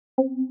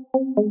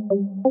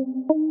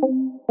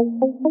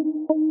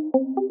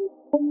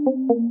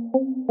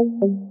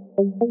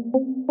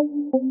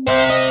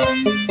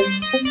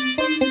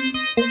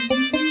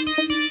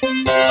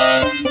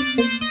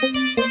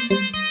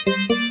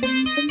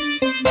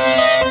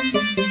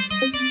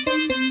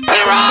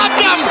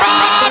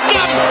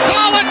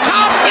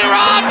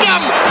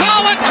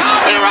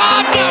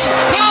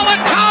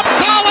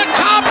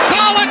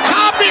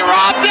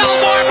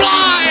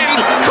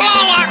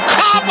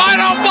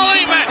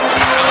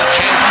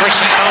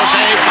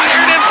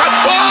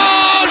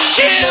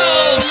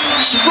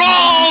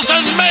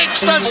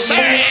The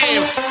save!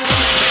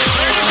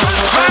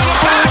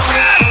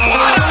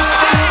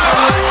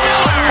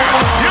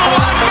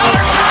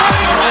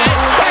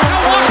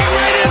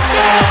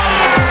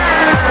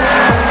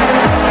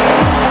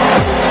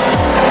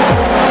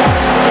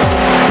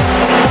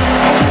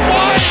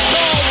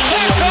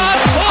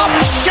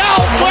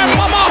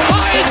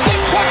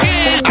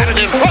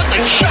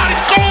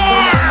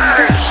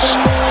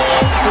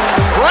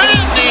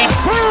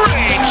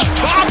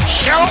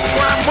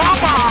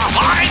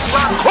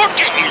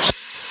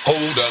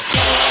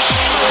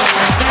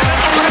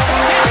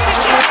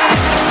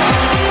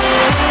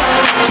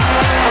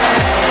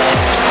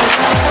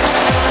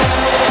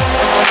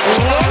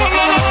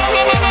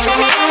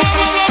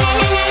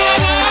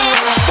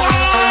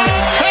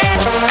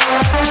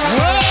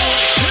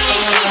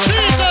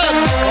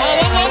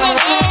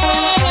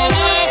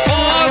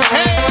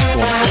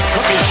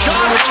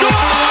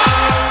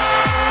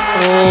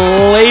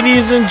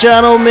 Ladies and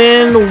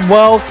gentlemen,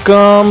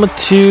 welcome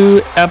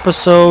to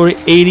episode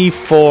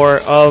 84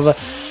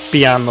 of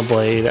Beyond the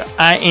Blade.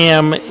 I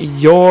am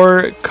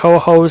your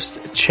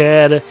co-host,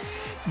 Chad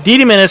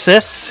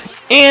DeDominicis,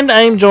 and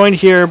I am joined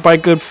here by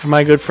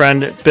my good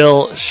friend,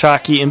 Bill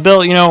Schake. And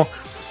Bill, we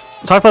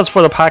talked about this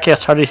before the podcast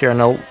started here,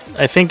 and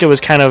I think it was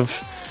kind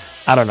of,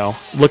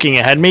 looking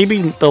ahead.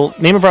 Maybe the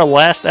name of our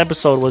last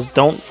episode was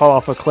Don't Fall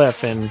Off a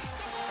Cliff, and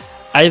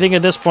I think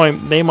at this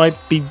point, they might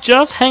be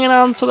just hanging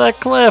on to that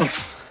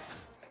cliff.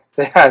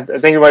 So, yeah, I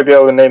think you might be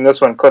able to name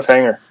this one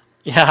Cliffhanger.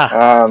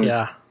 Yeah,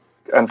 yeah.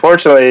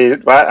 Unfortunately,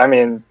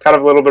 kind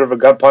of a little bit of a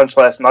gut punch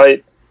last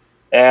night,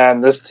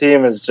 and this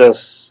team is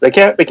just they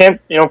can't figure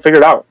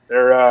it out.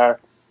 They're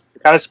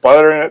kind of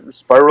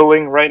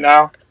spiraling right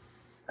now,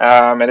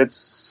 and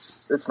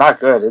it's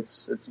not good.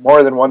 It's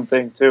more than one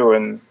thing too,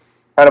 and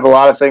kind of a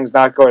lot of things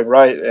not going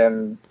right,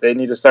 and they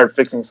need to start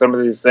fixing some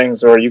of these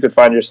things, or you could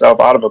find yourself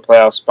out of a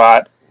playoff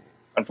spot,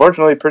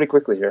 unfortunately, pretty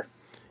quickly here.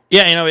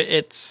 Yeah,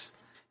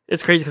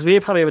 it's crazy because we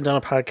probably haven't done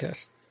a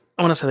podcast,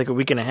 I want to say like a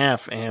week and a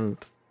half, and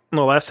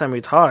the last time we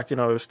talked, it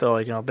was still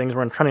like, things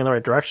weren't trending in the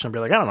right direction. I'd be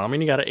like, I don't know,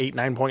 you got an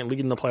 8-9 point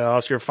lead in the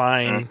playoffs, you're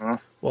fine. Mm-hmm.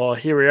 Well,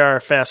 here we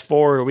are, fast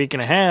forward a week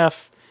and a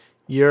half,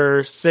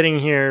 you're sitting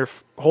here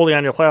holding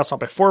on to your playoff spot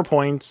by 4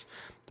 points,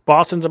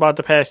 Boston's about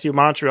to pass you,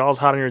 Montreal's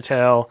hot on your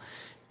tail,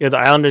 you have the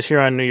Islanders here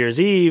on New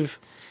Year's Eve,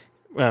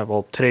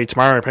 today,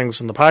 tomorrow, depending on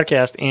what's in the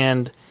podcast,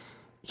 and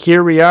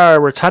here we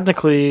are, where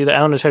technically the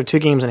Islanders have 2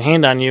 games in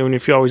hand on you, and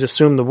if you always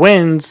assume the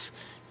wins,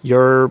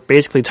 you're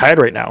basically tied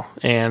right now.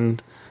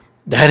 And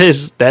that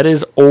is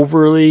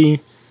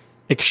overly,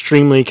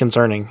 extremely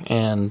concerning.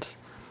 And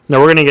we're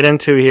going to get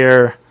into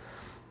here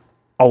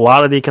a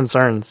lot of the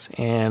concerns,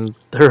 and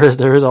there is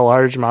a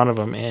large amount of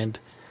them. And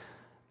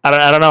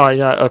I don't know,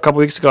 a couple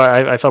weeks ago,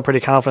 I felt pretty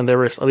confident they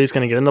were at least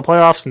going to get in the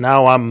playoffs.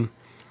 Now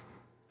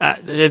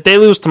if they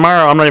lose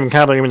tomorrow, I'm not even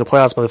confident they're in the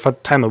playoffs by the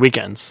time the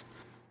weekends.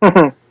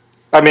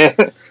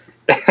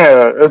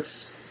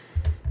 It's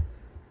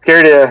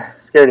scary to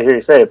hear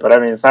you say it, but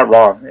it's not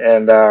wrong.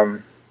 And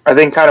I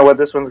think kind of what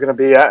this one's going to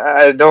be,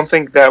 I don't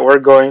think that we're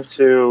going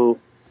to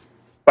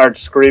start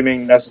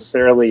screaming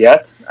necessarily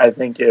yet. I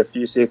think if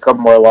you see a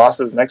couple more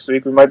losses next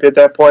week, we might be at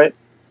that point.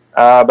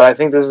 But I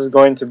think this is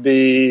going to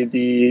be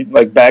the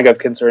bag of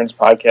concerns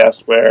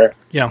podcast where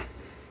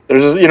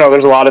there's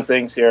a lot of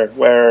things here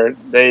where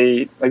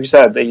they, like you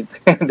said, they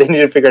need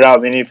to figure it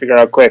out. They need to figure it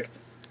out quick.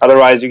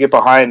 Otherwise, you get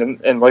behind,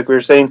 and like we were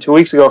saying 2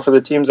 weeks ago, for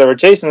the teams that were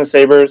chasing the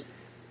Sabres,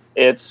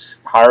 it's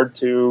hard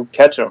to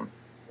catch them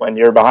when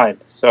you're behind.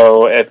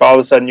 So if all of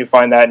a sudden you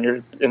find that and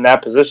you're in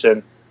that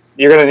position,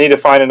 you're going to need to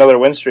find another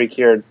win streak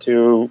here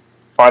to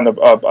find a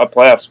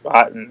playoff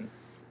spot. And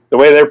the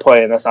way they're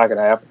playing, that's not going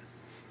to happen,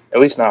 at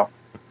least now.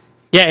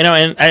 Yeah,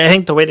 and I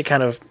think the way to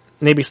kind of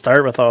maybe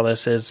start with all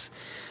this is,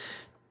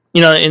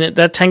 in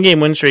that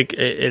 10-game win streak,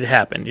 it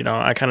happened.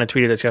 I kind of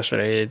tweeted this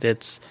yesterday.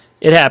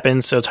 It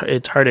happens, so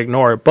it's hard to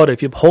ignore. But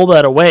if you pull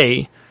that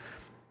away,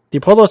 you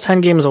pull those 10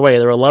 games away,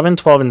 they're 11,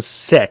 12, and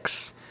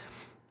 6,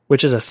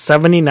 which is a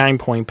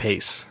 79-point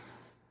pace.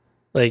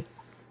 And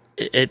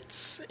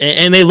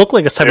they look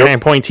like a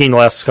 79-point team the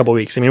last couple of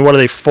weeks. What are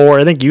they, 4?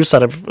 I think you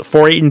said it,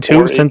 4, 8, and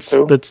 2 since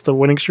that's the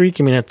winning streak.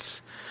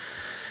 That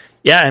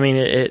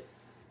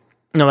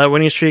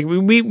winning streak,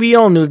 we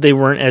all knew they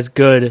weren't as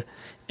good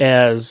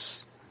as,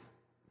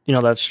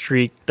 that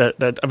streak, they're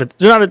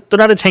not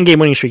a 10-game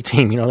winning streak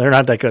team. They're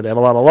not that good. They have a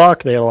lot of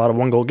luck. They had a lot of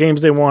one-goal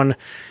games they won.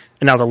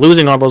 And now they're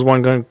losing all those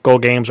one-goal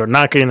games or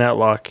not getting that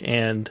luck.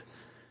 And,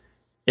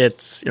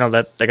 it's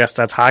that I guess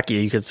that's hockey,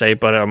 you could say,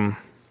 but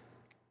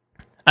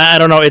I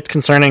don't know. It's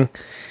concerning,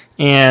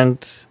 and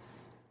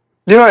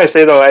you know what I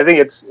say though. I think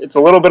it's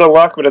a little bit of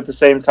luck, but at the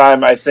same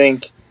time, I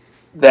think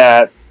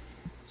that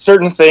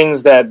certain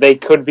things that they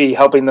could be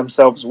helping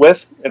themselves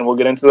with, and we'll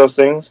get into those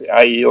things,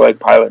 i.e., like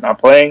Pilut not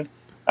playing.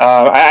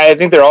 I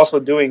think they're also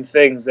doing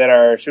things that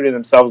are shooting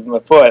themselves in the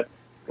foot,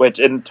 which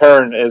in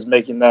turn is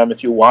making them,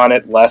 if you want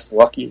it, less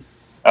lucky.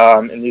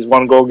 In these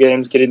 1-goal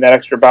games, getting that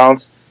extra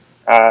bounce,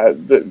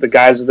 the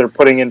guys that they're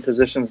putting in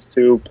positions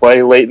to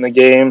play late in the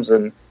games,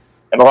 and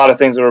a lot of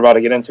things that we're about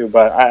to get into.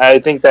 But I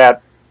think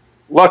that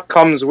luck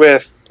comes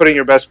with putting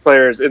your best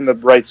players in the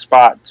right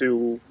spot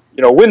to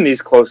win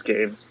these close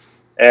games.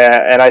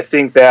 And I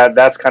think that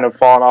that's kind of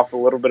fallen off a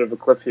little bit of a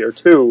cliff here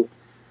too.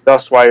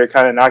 Thus why you're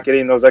kind of not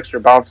getting those extra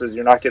bounces.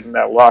 You're not getting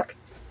that luck.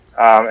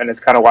 And it's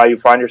kind of why you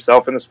find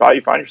yourself in the spot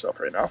you find yourself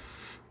right now.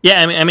 Yeah,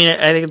 I mean,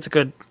 I think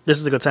this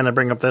is a good time to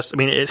bring up this. I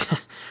mean,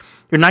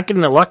 you're not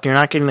getting the luck, you're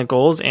not getting the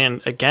goals,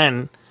 and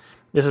again,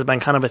 this has been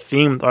kind of a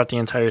theme throughout the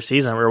entire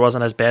season, where it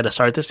wasn't as bad to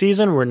start the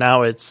season, where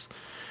now it's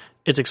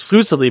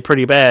exclusively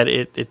pretty bad.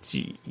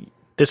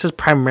 This is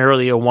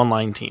primarily a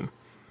one-line team.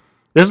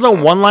 This is a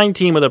one-line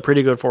team with a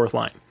pretty good fourth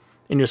line.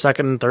 And your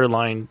second and third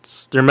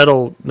lines, your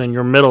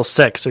middle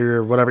six, or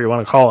your whatever you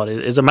want to call it,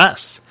 is a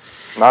mess.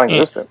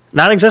 Non-existent.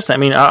 I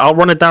mean, I'll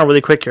run it down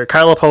really quick here.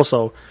 Kyle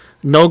Okposo,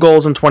 no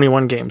goals in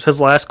 21 games. His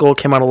last goal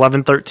came out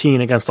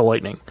 11-13 against the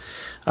Lightning.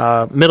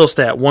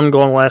 Middlestat, 1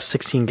 goal in the last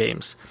 16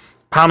 games.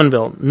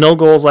 Pominville, no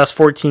goals last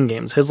 14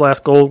 games. His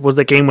last goal was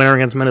the game winner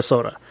against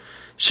Minnesota.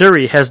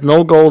 Shuri has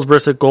no goals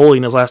versus a goalie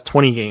in his last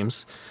 20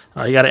 games.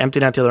 He got an empty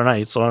net the other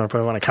night, so I don't know if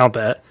I want to count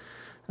that.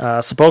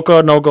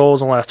 Sapoka, no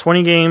goals in the last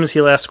 20 games.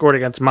 He last scored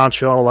against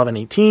Montreal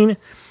 11-18.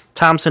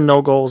 Thompson,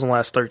 no goals in the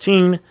last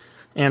 13.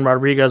 And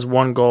Rodriguez,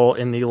 1 goal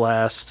in the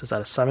last, is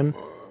that a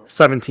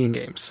 17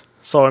 games.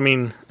 So, I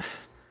mean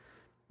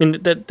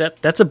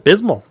that's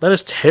abysmal. That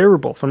is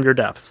terrible from your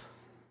depth.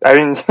 I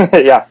mean,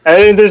 yeah. I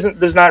mean,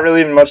 there's not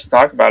really even much to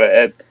talk about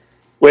it.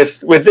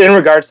 With in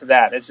regards to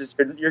that, it's just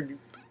you're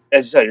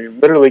as you said, you're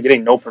literally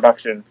getting no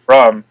production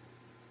from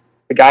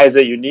the guys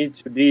that you need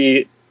to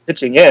be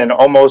pitching in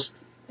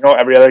almost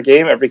every other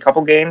game, every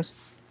couple games.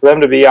 For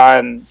them to be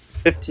on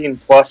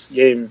 15+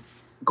 game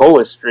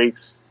goalless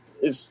streaks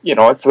is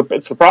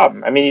it's the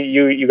problem. I mean,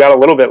 you got a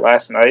little bit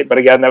last night, but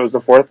again, that was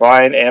the fourth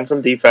line and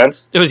some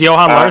defense. It was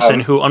Johan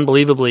Larsson who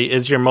unbelievably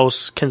is your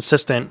most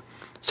consistent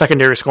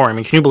secondary scorer. I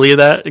mean, can you believe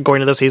that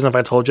going into the season if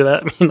I told you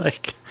that? I mean,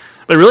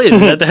 but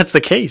really that's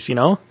the case, I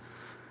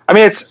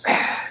mean,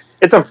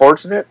 it's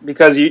unfortunate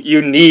because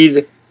you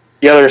need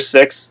the other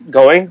 6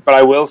 going, but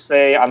I will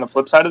say on the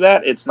flip side of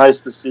that, it's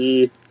nice to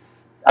see.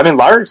 I mean,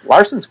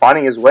 Larson's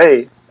finding his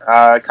way,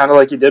 kind of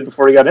like he did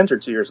before he got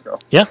injured 2 years ago.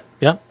 Yeah.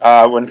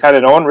 When kind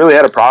of no one really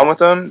had a problem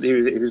with him,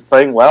 he was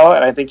playing well,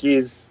 and I think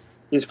he's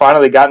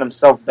finally gotten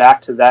himself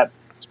back to that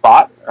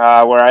spot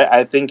where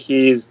I think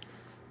he's,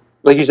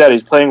 like you said,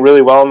 he's playing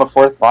really well on the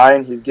fourth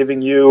line. He's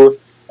giving you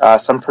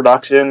some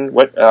production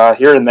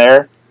here and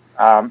there.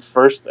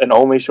 First and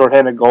only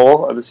shorthanded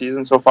goal of the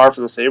season so far for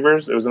the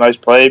Sabres. It was a nice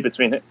play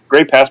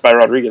great pass by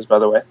Rodriguez, by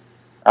the way,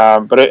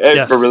 but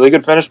a really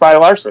good finish by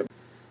Larsson.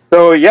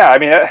 So, yeah, I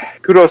mean,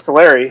 kudos to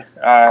Larry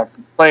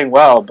playing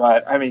well,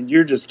 but, I mean,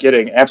 you're just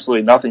getting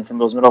absolutely nothing from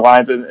those middle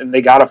lines, and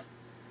they got to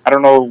 – I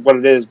don't know what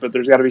it is, but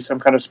there's got to be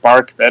some kind of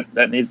spark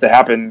that needs to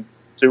happen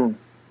soon,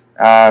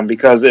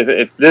 because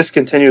if this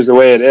continues the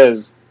way it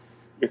is,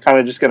 you're kind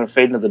of just going to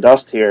fade into the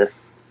dust here.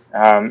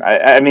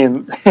 I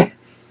mean,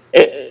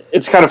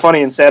 it's kind of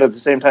funny and sad at the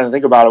same time to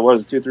think about it. What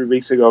was it, 2-3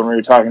 weeks ago when we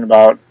were talking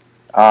about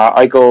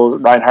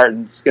Eichel, Reinhart,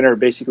 and Skinner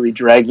basically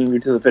dragging you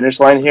to the finish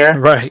line here.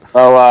 Right.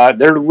 Well,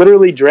 they're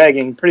literally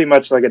dragging pretty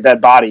much like a dead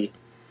body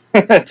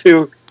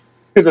to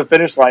the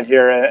finish line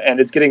here, and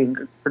it's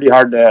getting pretty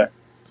hard to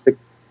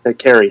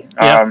carry.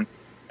 Yeah.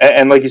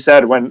 And like you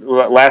said, when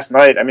last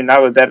night, I mean,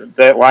 not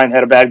that line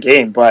had a bad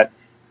game, but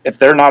if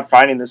they're not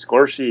finding the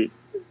score sheet,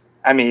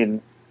 I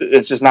mean,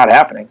 it's just not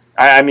happening.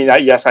 I mean,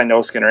 yes, I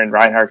know Skinner and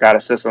Reinhart got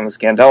assists on the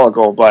Scandella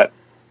goal, but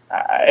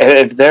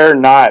if they're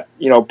not,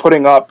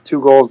 putting up 2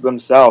 goals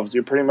themselves,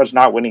 you're pretty much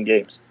not winning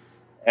games,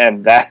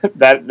 and that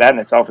in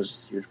itself is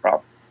just a huge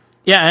problem.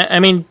 Yeah, I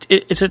mean,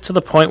 it's to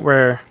the point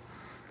where,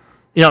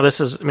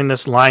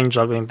 this line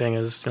juggling thing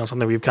is,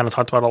 something we've kind of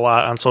talked about a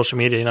lot on social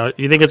media.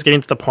 You think it's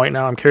getting to the point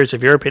now? I'm curious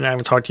if your opinion. I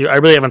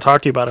really haven't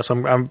talked to you about it, so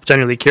I'm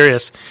genuinely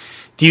curious.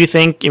 Do you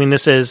think?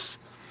 This is,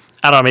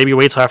 I don't know, maybe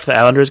wait till after the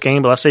Islanders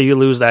game, but let's say you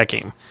lose that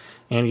game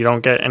and you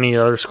don't get any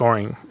other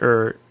scoring,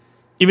 or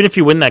even if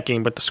you win that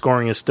game, but the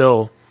scoring is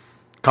still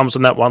comes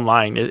from that one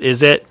line.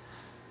 Is it,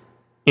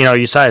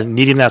 you said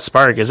needing that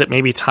spark, is it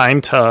maybe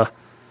time to,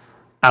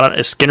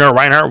 is Skinner or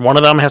Reinhart, one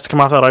of them has to come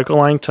off that Eichel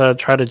line to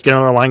try to get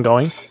another line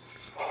going?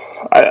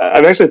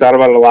 I've actually thought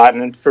about it a lot,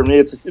 and for me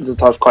it's a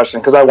tough question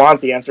because I want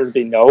the answer to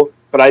be no,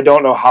 but I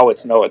don't know how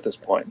it's no at this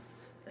point.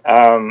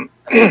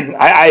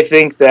 I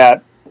think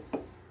that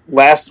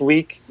last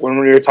week when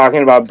we were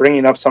talking about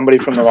bringing up somebody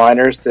from the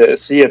liners to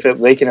see if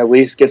they can at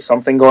least get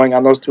something going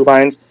on those two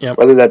lines,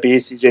 whether that be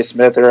C.J.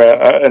 Smith or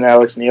an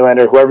Alex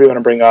Nylander, whoever you want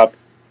to bring up.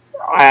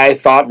 I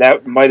thought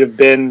that might have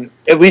been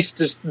at least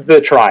just the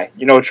try.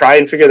 Try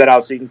and figure that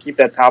out so you can keep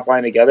that top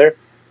line together.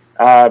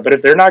 But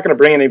if they're not going to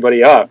bring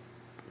anybody up,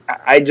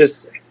 I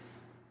just,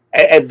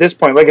 at this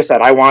point, like I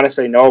said, I want to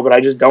say no, but I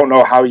just don't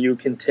know how you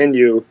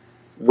continue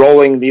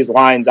rolling these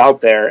lines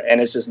out there,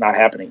 and it's just not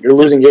happening. You're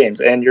losing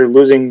games, and you're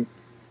losing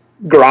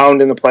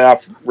ground in the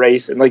playoff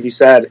race. And like you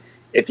said,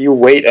 if you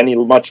wait any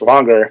much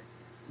longer,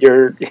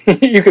 you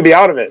could be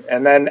out of it.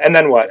 And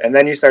then what? And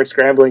then you start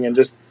scrambling and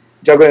just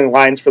juggling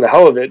lines for the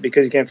hell of it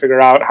because you can't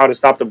figure out how to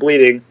stop the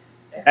bleeding,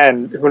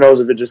 and who knows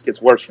if it just gets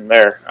worse from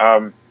there.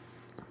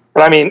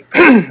 But I mean,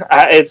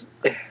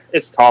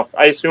 it's tough.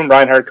 I assume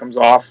Reinhart comes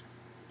off,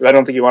 because I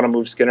don't think you want to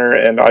move Skinner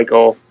and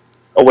Eichel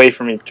away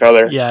from each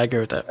other. Yeah, I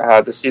agree with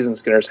that. The season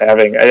Skinner's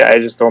having, I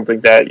just don't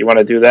think that you want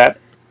to do that.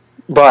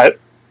 But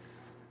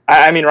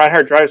I mean,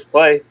 Reinhart drives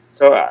play,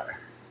 so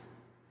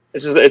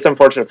it's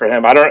unfortunate for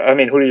him.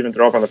 Who do you even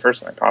throw up on the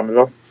first line?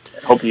 Palmerville.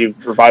 I hope you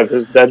revive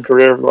his dead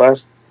career over the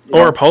last.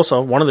 Or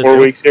Okposo, one of the 4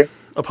 weeks here.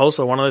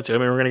 Okposo, one of the two. I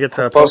mean, we're going to get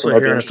to Okposo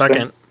here in a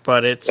second,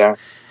 but it's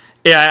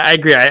yeah, I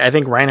agree. I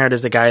think Reinhart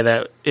is the guy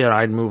that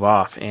I'd move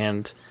off,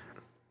 and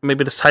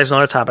maybe this ties to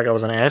another topic I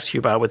was going to ask you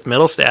about with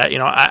Middlestat.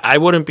 I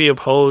wouldn't be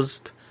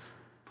opposed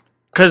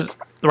because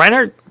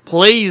Reinhart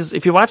plays.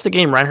 If you watch the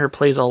game, Reinhart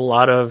plays a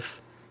lot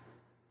of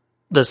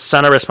the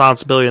center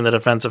responsibility in the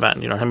defensive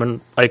end. Him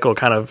and Eichel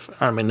kind of.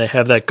 I mean, they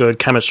have that good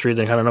chemistry.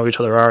 They kind of know each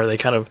other. They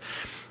kind of.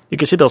 You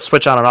can see they'll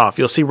switch on and off.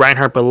 You'll see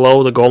Reinhart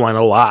below the goal line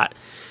a lot,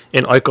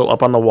 and Eichel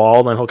up on the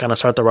wall. Then he'll kind of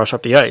start to rush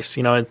up the ice.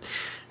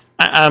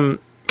 I'm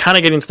kind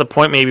of getting to the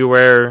point maybe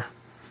where.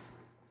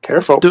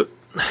 Careful.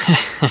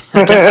 I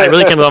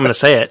really can't believe I'm going to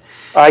say it.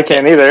 I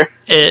can't either.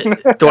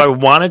 Do I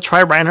want to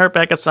try Reinhart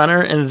back at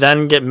center and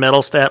then get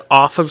Middlestat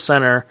off of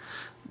center,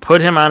 put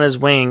him on his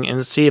wing,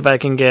 and see if I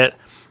can get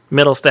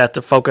Middlestat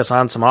to focus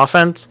on some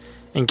offense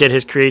and get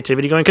his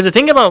creativity going? Because the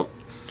thing about.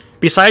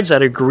 Besides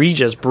that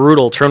egregious,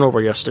 brutal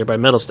turnover yesterday by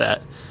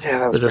Middlestat,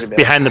 that was just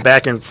behind the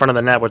back in front of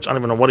the net, which I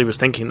don't even know what he was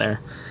thinking there.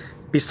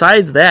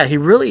 Besides that, he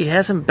really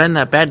hasn't been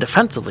that bad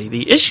defensively.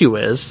 The issue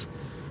is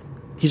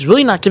he's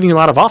really not giving you a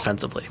lot of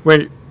offensively.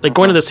 Where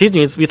going into the season,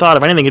 if you thought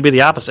of anything, it'd be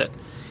the opposite.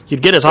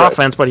 You'd get his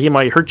offense, but he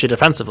might hurt you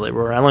defensively,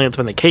 where I don't think that's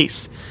been the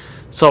case.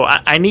 So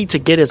I need to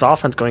get his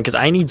offense going because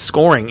I need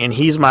scoring, and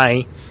he's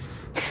my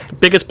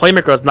biggest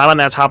playmaker is not on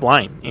that top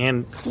line.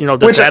 And,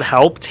 does that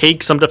help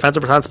take some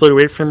defensive responsibility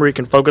away from him where he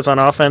can focus on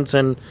offense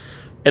and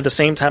at the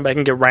same time I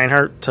can get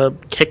Reinhart to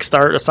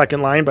kickstart a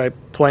second line by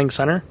playing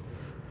center?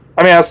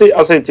 I mean,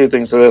 I'll say two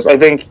things to this. I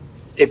think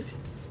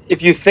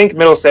if you think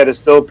Middlestat is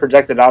still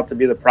projected out to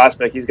be the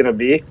prospect he's going to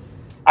be,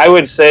 I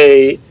would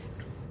say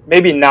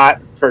maybe not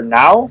for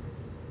now,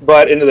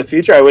 but into the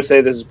future, I would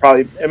say this is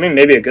probably,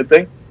 maybe a good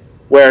thing,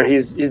 where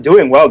he's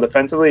doing well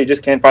defensively. He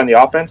just can't find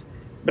the offense.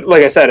 But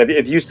like I said,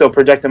 if you still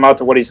project him out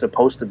to what he's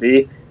supposed to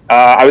be,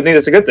 I would think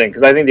that's a good thing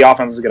because I think the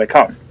offense is going to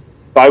come.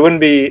 So I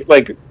wouldn't be,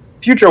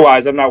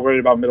 future-wise, I'm not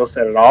worried about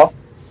Middlestat at all.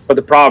 But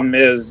the problem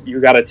is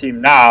you got a team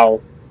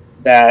now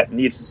that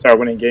needs to start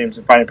winning games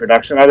and finding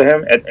production out of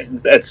him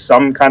at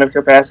some kind of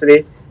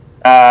capacity.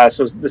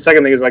 So the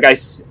second thing is, I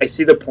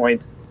see the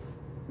point.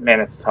 Man,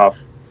 it's tough.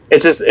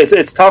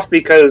 It's tough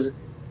because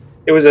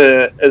it was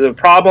a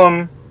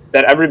problem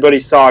that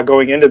everybody saw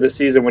going into the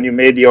season when you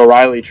made the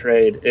O'Reilly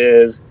trade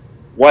is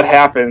what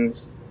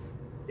happens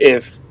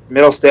if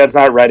Middlestat's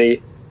not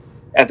ready.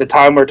 At the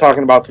time, we're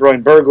talking about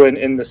throwing Berglund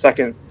in the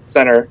second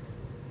center.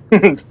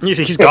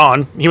 He's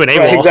gone. He went AWOL.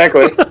 Right,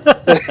 exactly.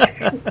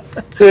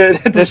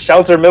 to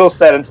shelter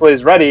Middlestat until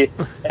he's ready,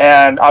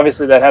 and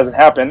obviously that hasn't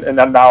happened. And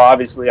then now,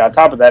 obviously, on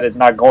top of that, it's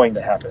not going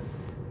to happen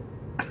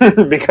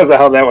because of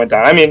how that went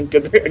down. I mean,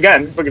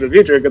 again, look at the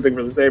future, a good thing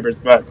for the Sabres,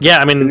 but yeah,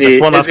 in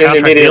the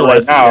immediate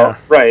right now,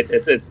 right?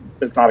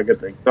 It's not a good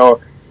thing. So.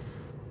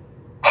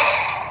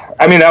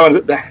 I mean,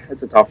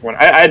 it's a tough one.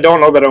 I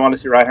don't know that I want to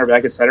see Reinhart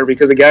back at center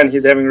because, again,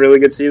 he's having a really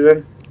good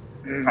season.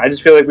 I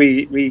just feel like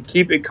we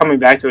keep it coming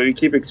back to it. We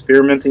keep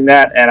experimenting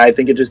that, and I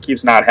think it just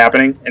keeps not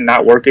happening and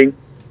not working,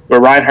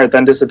 where Reinhart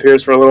then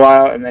disappears for a little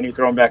while, and then you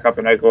throw him back up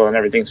in Eichel, and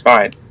everything's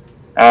fine.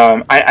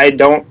 I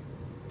don't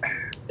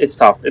 – it's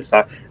tough. It's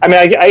tough. I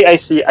mean, I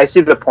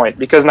see the point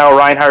because now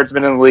Reinhart's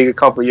been in the league a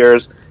couple of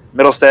years.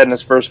 Middlestat in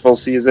his first full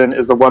season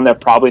is the one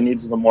that probably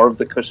needs the more of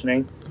the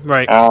cushioning.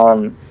 Right.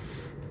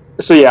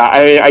 So, yeah,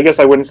 I guess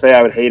I wouldn't say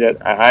I would hate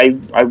it.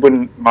 I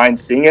wouldn't mind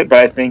seeing it, but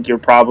I think you're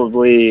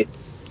probably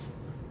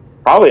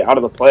out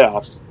of the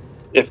playoffs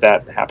if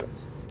that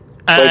happens.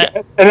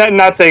 And I'm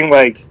not saying,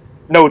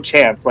 no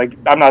chance.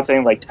 I'm not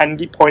saying,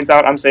 10 points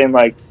out. I'm saying,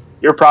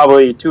 you're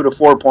probably 2 to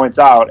 4 points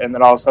out, and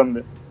then all of a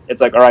sudden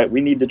it's all right, we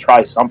need to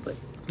try something.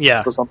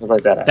 Yeah. So something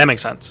like that happens. That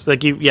makes sense.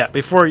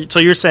 So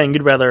you're saying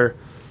you'd rather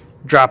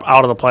drop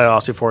out of the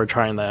playoffs before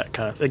trying that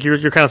kind of you're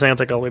kind of saying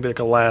it's maybe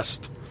a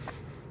last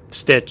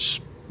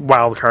stitch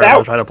wild card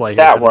to try to play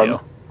that one.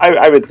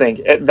 I would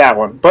think that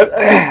one. But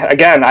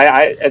again,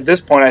 I at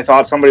this point I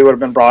thought somebody would have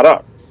been brought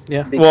up.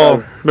 Yeah.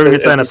 Well, maybe we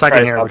get to that in a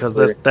second here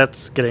because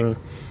that's getting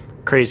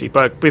crazy.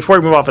 But before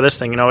we move off of this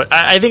thing,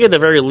 I think at the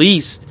very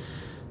least,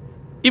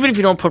 even if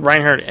you don't put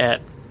Reinhart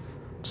at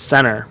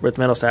center with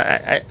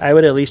Middlestat, I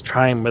would at least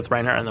try him with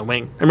Reinhart on the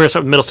wing. I mean,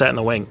 Middlestat in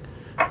the wing.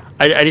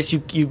 I just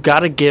you got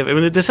to give. I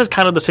mean, this is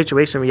kind of the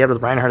situation we had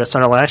with Reinhart at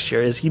center last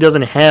year. Is he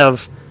doesn't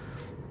have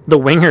the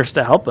wingers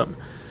to help him.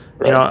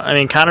 Right. I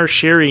mean, Connor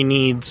Sherry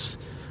needs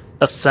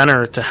a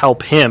center to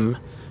help him,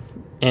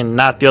 and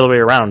not the other way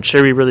around.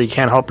 Sherry really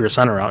can't help your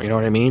center out. You know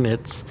what I mean?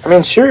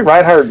 Sherry,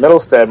 Reinhart,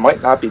 Middlestat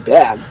might not be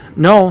bad.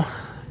 No.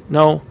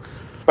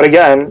 But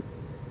again,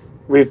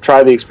 we've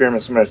tried the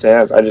experiment similar to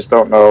his. I just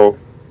don't know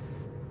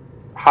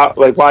how.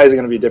 Like, why is it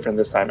going to be different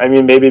this time? I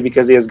mean, maybe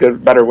because he has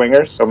better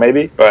wingers, so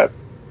maybe. But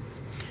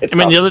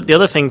the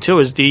other thing too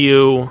is do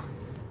you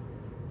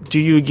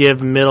give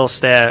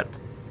Middlestat,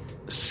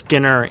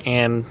 Skinner,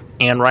 and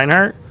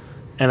Reinhart,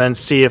 and then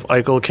see if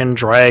Eichel can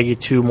drag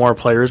 2 more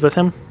players with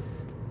him?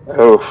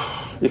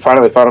 Oh, you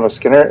finally found him a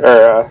Skinner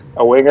or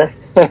a winger.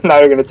 Now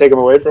you're going to take him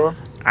away from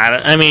him.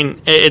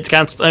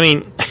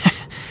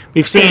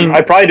 We've seen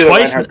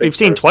twice. We've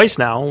seen twice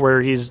now where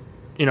he's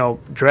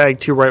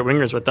dragged 2 right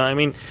wingers with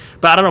them.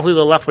 But I don't know who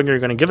the left winger you're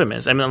going to give him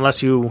is.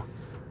 Unless you,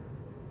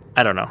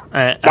 I don't know.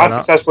 Not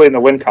successfully in the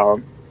win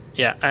column.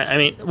 Yeah,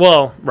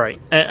 right.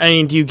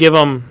 Do you give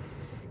him?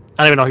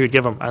 I don't even know who you'd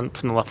give him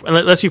from the left,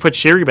 unless you put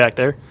Sherry back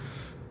there.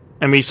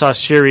 And we saw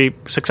Sherry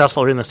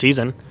successful in the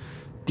season.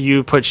 Do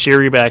you put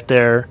Sherry back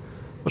there,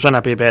 which might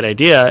not be a bad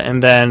idea,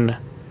 and then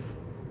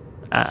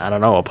I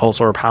don't know,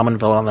 Okposo or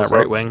Pominville on that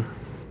right wing,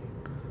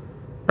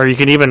 or you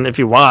can even, if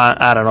you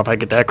want, I don't know if I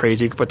get that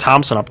crazy, you could put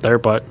Thompson up there,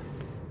 but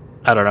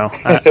I don't know.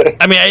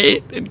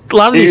 A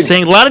lot of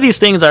these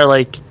things are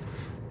like,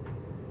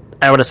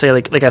 I would say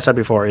like I said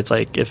before, it's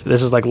like if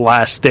this is like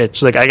last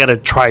stitch, like I got to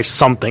try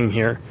something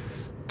here.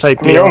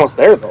 You're almost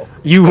there though.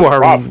 You are.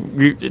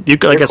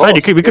 Like I said,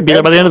 we could be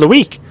there by the end of the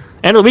week.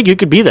 End of the week, you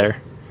could be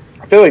there.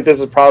 I feel like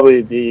this is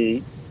probably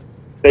the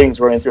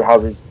things running through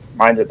Halsey's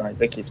mind at night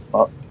that keeps him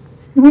up.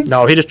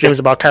 No, he just dreams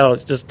about Kyle.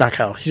 Just not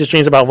Kyle. He just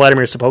dreams about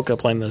Vladimir Saboka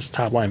playing this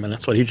top lineman.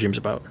 That's what he dreams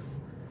about.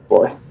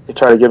 Boy, you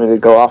trying to get me to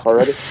go off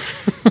already?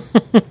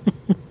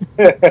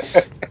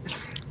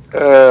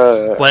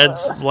 Vlad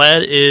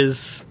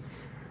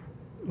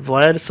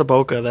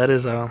Saboka.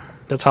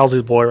 That's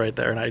Halsey's boy right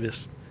there, and I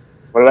just.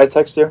 What did I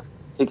text you?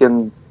 He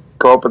can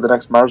go up with the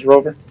next Mars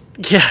rover?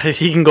 Yeah,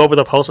 he can go up with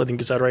Okposo, I think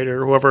you said, right?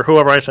 Or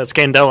whoever I said,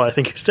 Scandella, I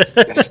think you said.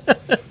 Yes.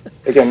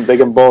 They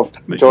can both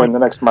join the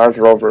next Mars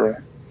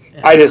rover.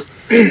 Yeah.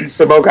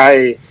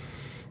 Saboka,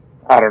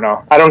 I don't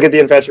know. I don't get the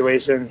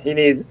infatuation. He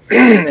needs,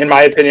 in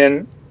my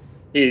opinion,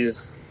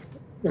 he's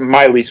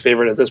my least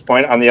favorite at this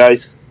point on the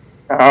ice.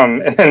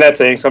 And that's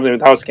saying something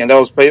with how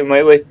Scandella's playing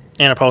lately.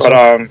 And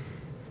Okposo.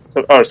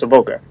 Or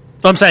Saboka.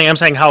 I'm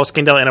saying how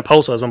Scandella and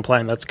Okposo has been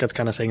playing. That's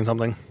kind of saying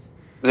something.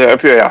 Yeah.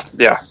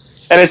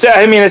 And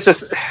it's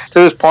just to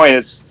this point,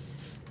 it's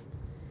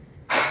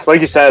like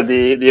you said,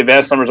 the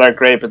advanced numbers aren't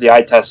great, but the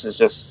eye test is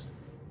just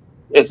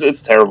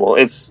it's terrible.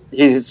 He's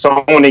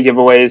so many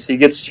giveaways. He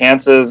gets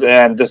chances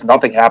and just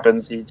nothing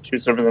happens. He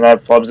shoots over the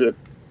net, flubs it,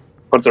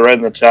 puts it right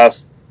in the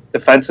chest.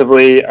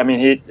 Defensively,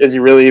 is he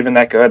really even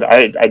that good?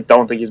 I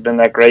don't think he's been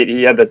that great.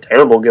 He had the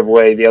terrible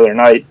giveaway the other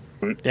night.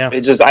 Yeah.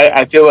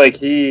 I feel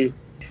like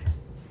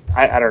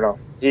I don't know.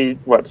 He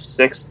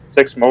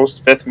fifth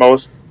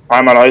most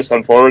time on ice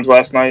on forwards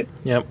last night.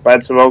 Yep. Vlad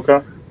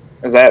Saboka.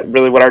 Is that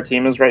really what our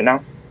team is right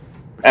now?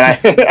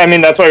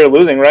 And that's why you're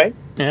losing, right?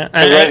 Yeah.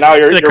 Right now,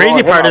 the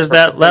crazy part is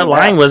that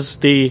line was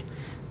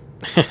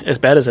as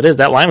bad as it is.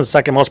 That line was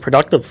second most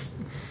productive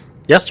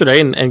yesterday,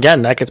 and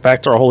again, that gets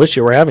back to our whole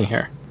issue we're having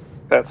here.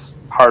 That's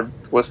hard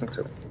to listen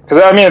to.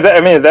 Because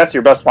if that's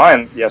your best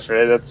line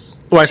yesterday,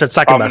 that's. Well, I said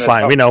second best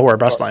line. We know who our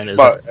best line is.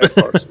 But, of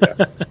course,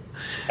 yeah.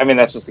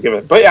 That's just a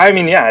given. But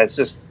it's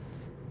just.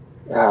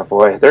 Oh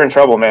boy, they're in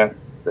trouble, man.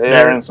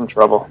 They're in some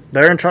trouble.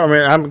 They're in trouble.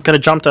 I'm going to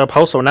jump to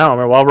Okposo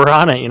now. While we're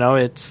on it,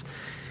 it's.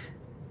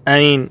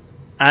 I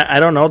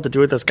don't know what to do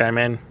with this guy,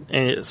 man.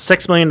 And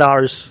 $6 million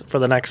for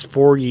the next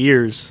 4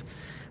 years.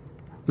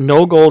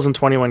 No goals in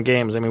 21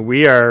 games.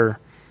 We are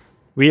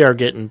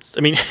getting.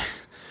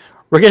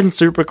 We're getting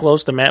super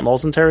close to Matt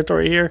Molson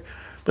territory here.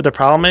 But the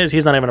problem is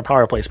he's not even a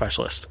power play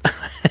specialist.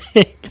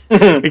 We can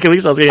at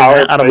least getting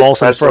out of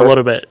Molson for a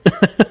little bit.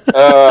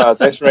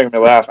 Thanks for making me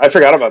laugh. I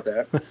forgot about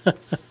that.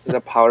 He's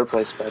a power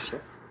play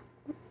specialist.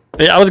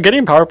 Yeah, I was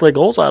getting power play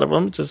goals out of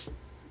him. Just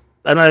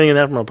I'm not even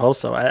that from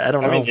Okposo. I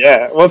don't know.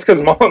 Well, it's because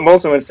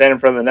Molson would stand in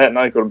front of the net and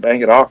I could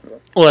bang it off.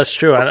 Well, that's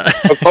true.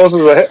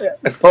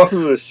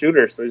 Okposo's a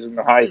shooter, so he's in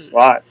the high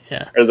slot.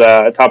 Yeah. Or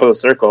the top of the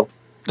circle.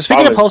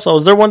 Speaking of Okposo,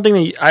 is there one thing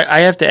that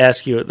I have to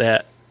ask you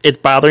that it's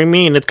bothering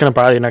me, and it's going to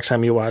bother you next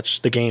time you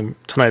watch the game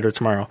tonight or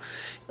tomorrow?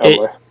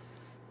 Boy.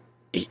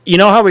 You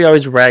know how we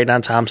always ragged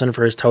on Thompson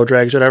for his toe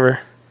drags or whatever?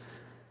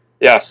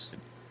 Yes.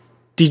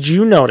 Did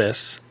you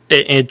notice,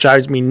 it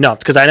drives me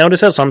nuts, because I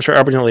noticed it, so I'm sure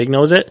everybody in the league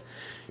knows it,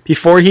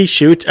 before he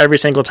shoots every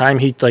single time,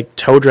 he like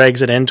toe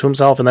drags it into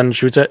himself and then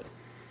shoots it.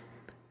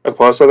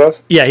 Okposo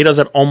does? Yeah, he does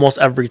it almost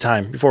every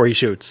time before he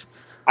shoots.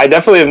 I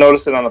definitely have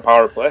noticed it on the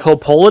power play. He'll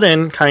pull it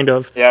in, kind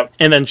of, Yep.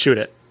 and then shoot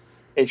it.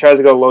 He tries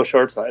to go low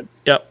short side.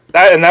 Yep.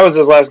 That was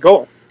his last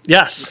goal.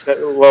 Yes.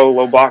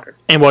 Low blocker.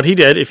 And what he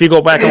did, if you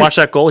go back and watch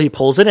that goal, he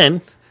pulls it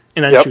in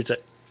and then shoots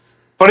it.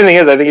 Funny thing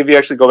is, I think if you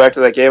actually go back to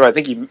that game, I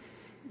think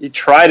he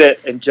tried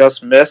it and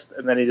just missed,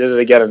 and then he did it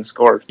again and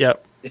scored.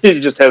 Yep. He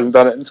just hasn't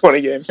done it in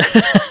 20 games.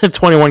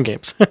 21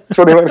 games.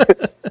 21 games.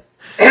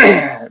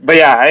 But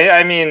yeah,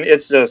 I mean,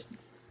 it's just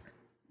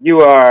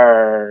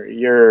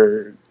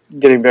you're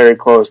getting very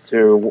close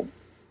to.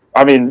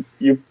 I mean,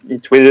 you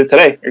tweeted it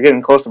today. You're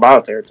getting close to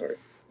buyout territory.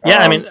 Yeah,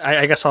 I mean,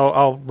 I guess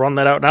I'll run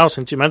that out now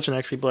since you mentioned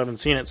actually people haven't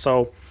seen it.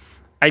 So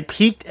I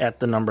peeked at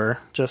the number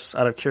just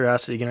out of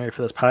curiosity getting ready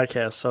for this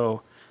podcast.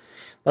 So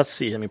let's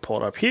see. Let me pull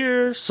it up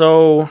here.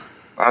 So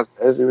not as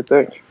bad as you would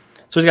think.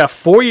 So he's got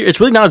 4 years. It's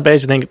really not as bad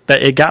as you think.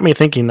 That it got me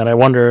thinking that I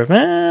wonder if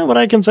would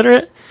I consider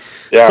it?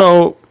 Yeah.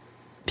 So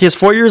he has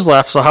 4 years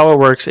left. So how it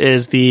works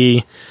is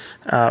the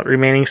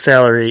remaining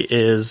salary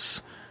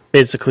is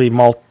basically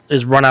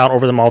is run out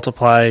over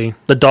the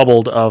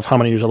doubled of how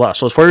many years are left.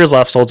 So it's 4 years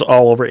left, so it's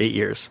all over 8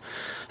 years.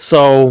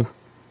 So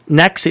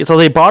so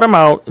they bought him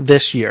out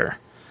this year.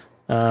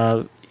 They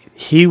would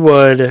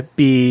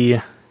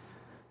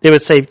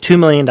save $2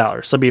 million. So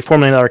it'd be a $4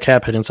 million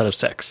cap hit instead of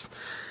 $6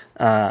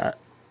 million.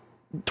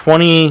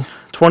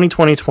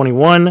 2020,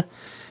 21,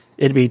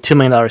 it'd be $2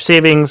 million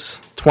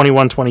savings.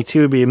 21,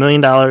 22 would be $1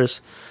 million.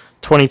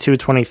 22,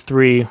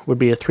 23 would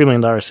be a $3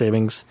 million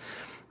savings.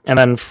 And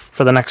then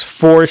for the next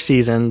 4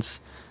 seasons,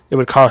 it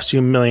would cost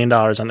you $1 million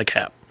on the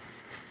cap.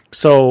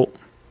 So,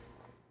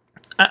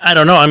 I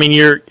don't know. I mean,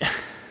 the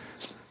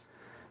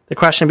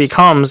question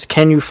becomes,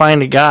 can you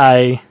find a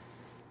guy?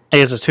 I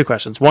guess there's 2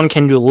 questions. One,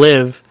 can you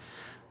live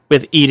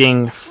with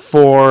eating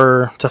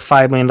 $4 to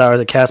 $5 million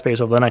of cap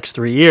space over the next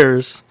 3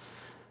 years,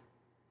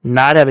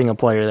 not having a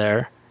player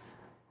there,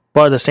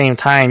 but at the same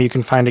time, you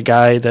can find a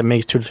guy that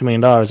makes $2 to $3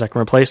 million that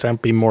can replace them,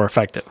 be more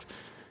effective.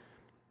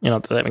 I mean,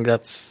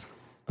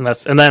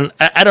 and then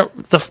I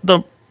don't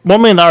the $1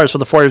 million for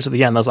the 4 years at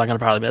the end. That's not going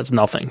to probably be. That's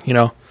nothing,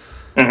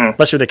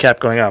 Especially with the cap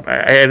going up.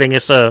 I think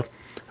it's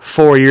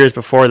 4 years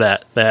before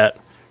that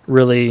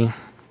really.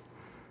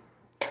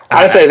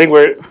 Honestly, I think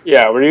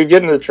where you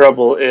get into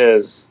trouble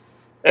is,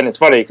 and it's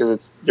funny because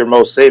it's your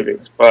most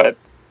savings, but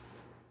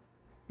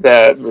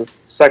the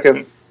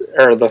second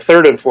or the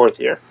third and fourth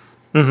year,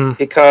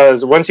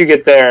 because once you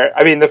get there,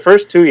 I mean, the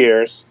first 2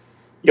 years,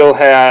 you'll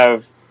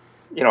have,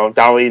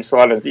 Dahlin still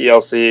on his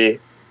ELC,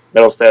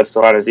 Middlestad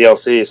still on his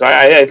ELC, so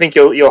I think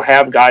you'll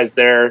have guys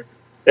there.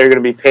 They're going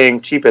to be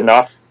paying cheap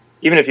enough,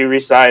 even if you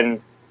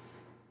re-sign.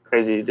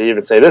 Crazy to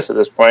even say this at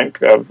this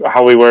point of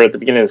how we were at the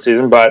beginning of the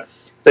season, but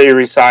say you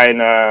re-sign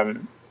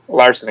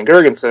Larson and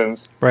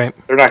Gergensons, right?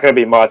 They're not going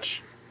to be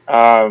much.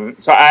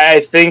 So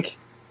I think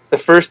the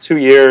first 2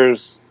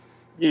 years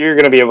you're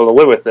going to be able to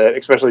live with it,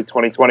 especially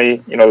 2020.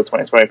 The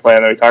 2020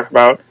 plan that we talked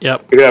about.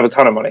 Yep, you're going to have a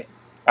ton of money.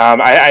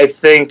 I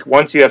think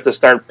once you have to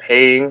start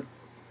paying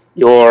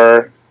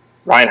your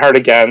Reinhardt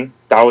again,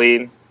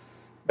 Dahlin,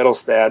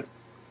 Middlestad,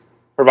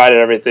 provided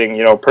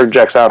everything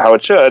projects out how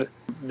it should,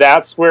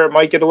 that's where it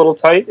might get a little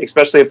tight,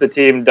 especially if the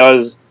team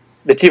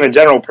in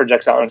general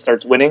projects out and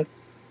starts winning.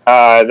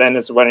 Then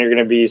it's when you're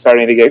going to be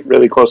starting to get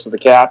really close to the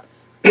cap,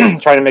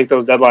 trying to make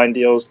those deadline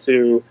deals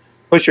to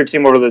push your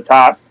team over the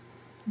top,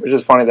 which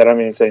is funny that I'm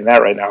even saying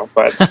that right now.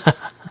 But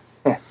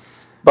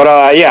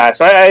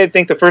so I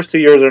think the first 2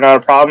 years are not a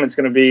problem. It's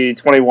going to be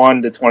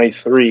 21 to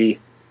 23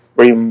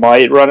 where you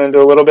might run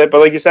into a little bit.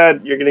 But like you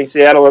said, you're getting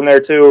Seattle in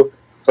there too,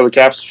 so the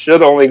caps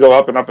should only go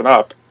up and up and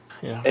up.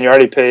 Yeah. And you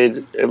already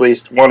paid at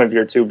least one of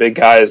your 2 big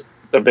guys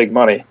the big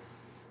money.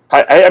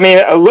 I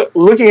mean,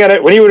 looking at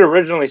it, when you would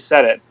originally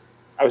said it,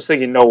 I was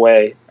thinking no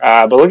way.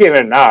 But looking at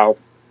it now,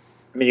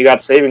 I mean, you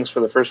got savings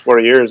for the first 4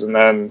 years, and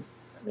then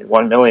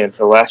 $1 million for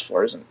the last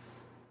 4. And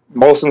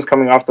Molson's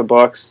coming off the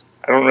books.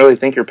 I don't really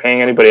think you're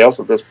paying anybody else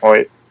at this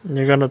point.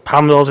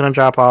 Palmdale's going to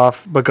drop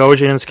off.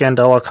 Bogosian and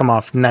Scandella come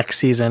off next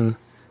season.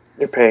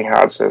 You're paying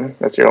Hodgson.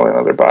 That's your only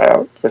other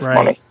buyout with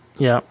money.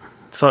 Yeah.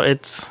 So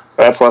that's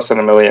less than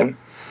 $1 million.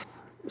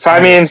 So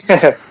I mean,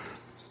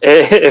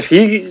 if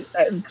he, do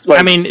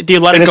you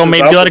let it go?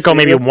 Maybe you let it go.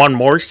 Maybe 1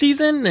 more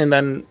season, and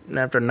then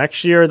after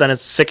next year, then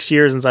it's 6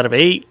 years instead of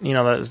 8.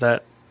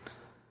 That.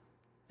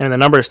 And the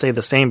numbers stay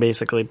the same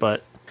basically,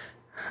 but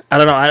I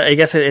don't know. I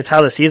guess it's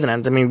how the season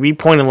ends. I mean, we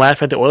point and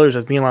laugh at the Oilers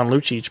with Milan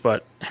Lucic,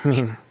 but I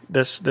mean,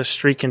 this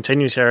streak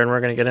continues here, and we're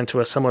going to get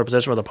into a similar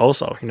position with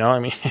Okposo.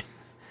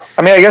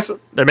 I guess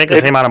they're making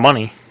the same amount of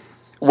money.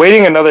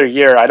 Waiting another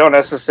year, I don't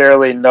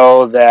necessarily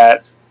know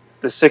that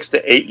the 6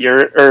 to 8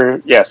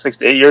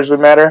 years would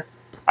matter.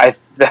 I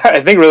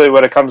think really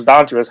what it comes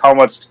down to is how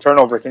much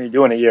turnover can you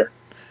do in a year.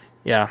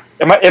 Yeah.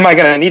 Am I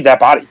going to need that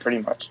body pretty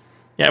much?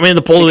 Yeah, I mean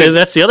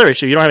that's the other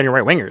issue. You don't have any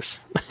right wingers.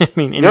 I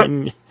mean,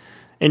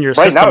 in your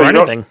system or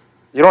anything.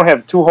 You don't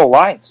have 2 whole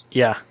lines.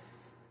 Yeah.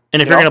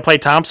 And if you're going to play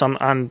Thompson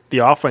on the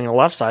off wing, the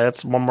left side,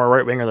 that's one more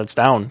right winger that's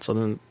down. So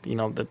then,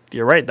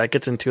 you're right. That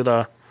gets into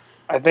the.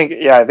 I think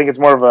it's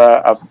more of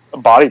a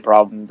body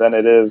problem than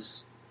it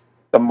is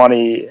the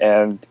money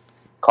and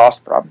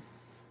cost problem.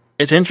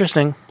 It's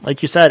interesting,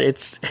 like you said.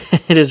 It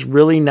is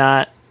really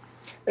not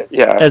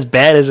as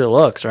bad as it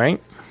looks,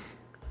 right?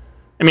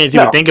 I mean, as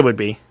you would think it would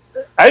be.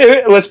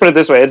 Let's put it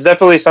this way: it's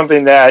definitely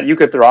something that you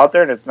could throw out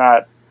there, and it's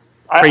not.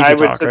 I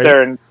would sit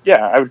there and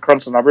I would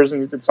crunch the numbers,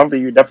 and it's something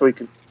you definitely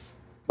could.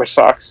 Which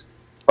sucks,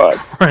 but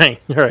right.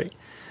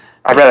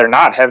 I'd rather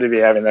not have to be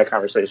having that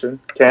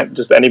conversation. Can't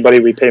just anybody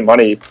we pay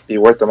money be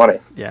worth the money.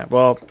 Yeah,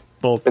 well.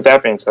 With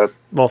that being said,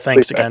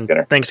 thanks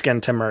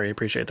again, Tim Murray.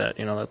 Appreciate that.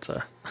 That's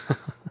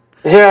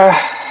Yeah,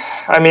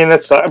 I mean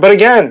that's. But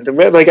again,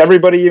 like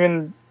everybody,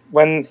 even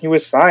when he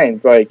was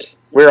signed, like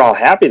we're all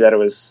happy that it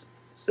was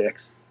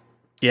 6.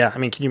 Yeah, I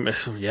mean, can you?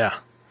 Yeah,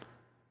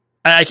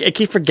 I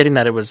keep forgetting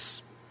that it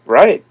was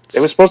right.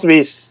 It was supposed to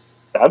be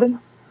 7.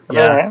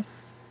 Yeah.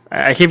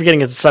 I keep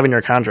forgetting it's a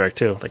 7-year contract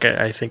too. Like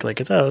I think like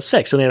it's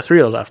 6, and they have 3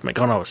 of those off. I'm like,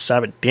 oh no, it's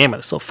 7. Damn it,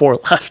 there's still 4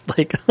 left.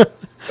 Like,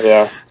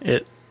 yeah,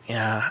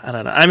 I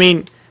don't know. I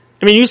mean,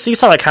 you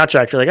saw that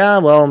contract. You're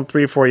like, well, in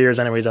 3 or 4 years,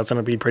 anyways, that's going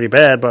to be pretty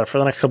bad. But for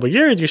the next couple of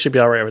years, you should be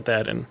all right with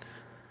that. And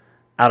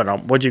I don't know,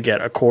 what'd you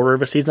get? A quarter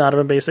of a season out of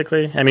him,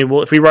 basically. I mean,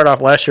 well, if we write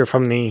off last year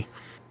from the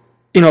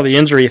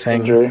injury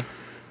thing.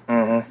 Mm-hmm.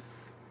 I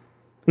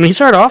mean, he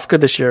started off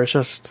good this year. It's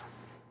just,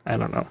 I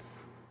don't know.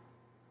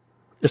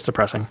 It's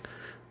depressing.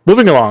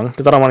 Moving along,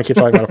 because I don't want to keep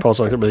talking about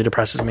Okposo, because it really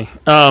depresses me.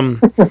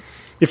 It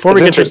is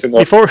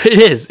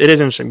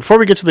interesting. Before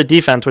we get to the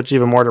defense, which is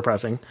even more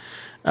depressing,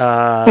 we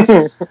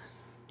kind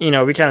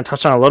of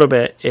touched on a little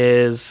bit,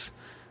 is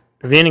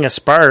gaining a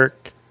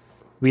spark.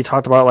 We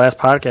talked about last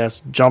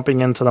podcast,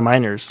 jumping into the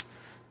minors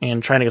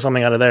and trying to get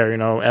something out of there.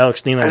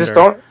 Alex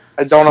Nylander.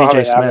 I don't know how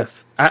CJ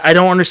Smith. I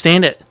don't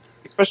understand it,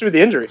 especially with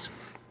the injuries.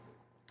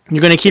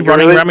 You're going to keep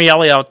running Remy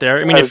Ellie out there.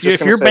 I mean, if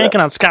you're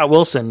banking on Scott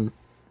Wilson,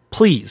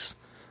 please.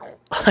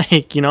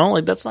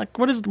 That's not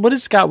what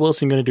is Scott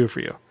Wilson going to do for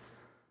you?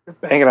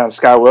 Banking on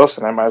Scott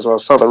Wilson, I might as well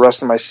sell the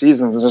rest of my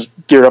seasons and just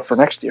gear up for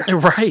next year.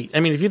 Right. I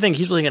mean, if you think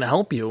he's really going to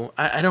help you,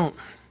 I don't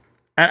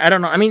know.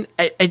 I mean,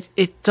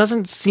 it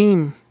doesn't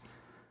seem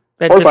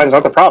that Portland's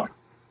not the problem,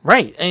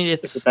 right? I mean,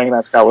 it's banking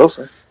on Scott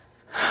Wilson.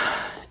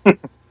 I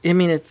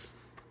mean, it's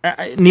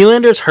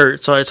Nylander's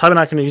hurt, so it's probably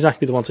not going to. He's not going to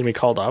be the one to be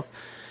called up.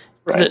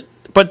 Right.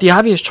 But the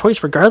obvious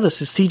choice,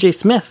 regardless, is CJ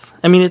Smith.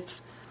 I mean,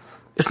 it's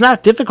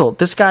not difficult.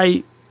 This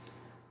guy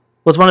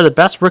was one of the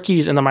best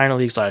rookies in the minor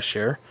leagues last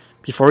year.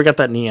 Before he got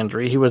that knee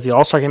injury, he was the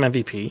All-Star Game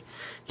MVP.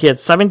 He had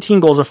 17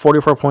 goals and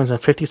 44 points in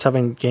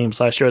 57 games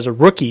last year as a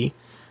rookie.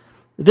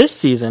 This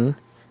season,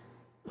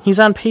 he's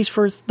on pace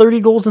for 30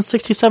 goals and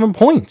 67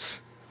 points.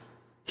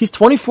 He's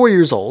 24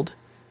 years old.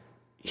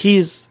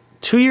 He's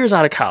 2 years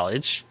out of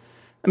college.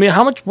 I mean,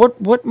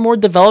 what more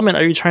development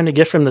are you trying to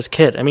get from this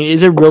kid? I mean, is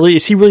he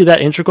really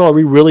that integral? Are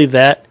we really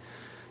that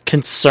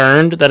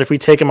concerned that if we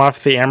take him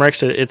off the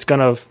Amex, it's going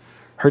to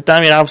hurt them?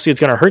 I mean, obviously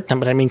it's going to hurt them,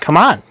 but I mean, come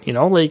on, we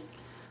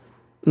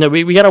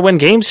got to win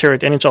games here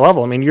at the NHL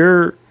level. I mean,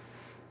 you're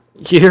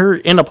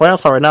in the playoff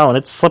spot right now, and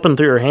it's slipping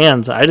through your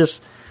hands. I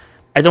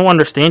don't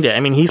understand it. I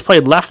mean, he's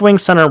played left wing,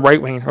 center,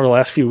 right wing over the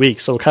last few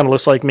weeks, so it kind of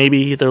looks like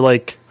maybe they're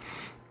like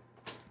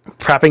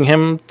prepping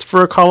him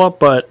for a call up,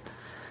 but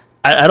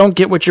I don't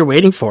get what you're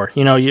waiting for.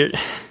 You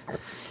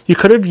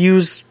could have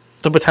used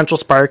the potential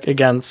spark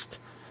against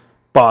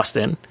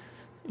Boston.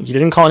 You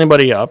didn't call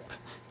anybody up.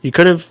 You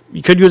could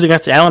use it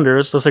against the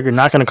Islanders. Looks like you're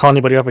not going to call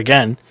anybody up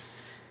again.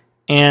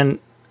 And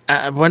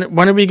when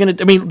are we going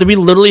to? I mean, do we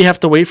literally have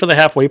to wait for the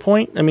halfway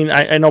point? I mean,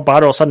 I know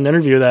Botterill said in an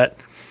interview that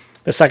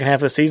the second half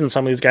of the season,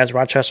 some of these guys in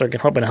Rochester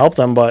can help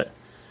them, but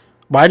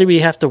why do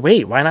we have to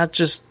wait? Why not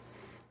just?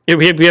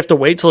 We have to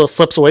wait till it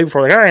slips away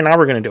before, like, all right, now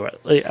we're going to do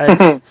it.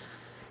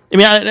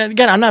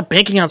 Again, I'm not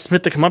banking on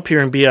Smith to come up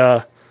here and be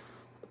a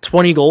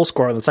 20 goal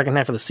scorer in the second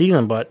half of the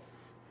season, but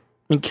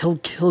I mean,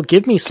 he'll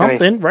give me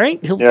something, right?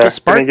 He'll just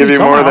spark me. Can he give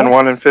you more than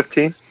 1 in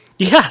 15?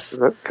 Yes.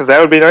 Because that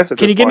would be nice.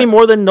 Can you give me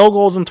more than no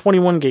goals in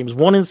 21 games?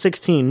 1 in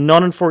 16,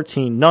 none in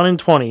 14, none in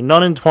 20,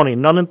 none in 20,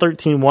 none in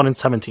 13, 1 in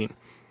 17.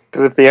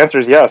 Because if the answer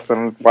is yes,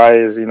 then why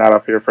is he not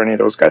up here for any of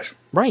those guys?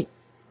 Right.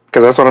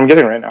 Because that's what I'm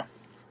getting right now.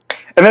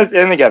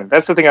 And again,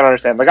 that's the thing I don't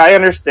understand. Like, I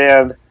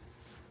understand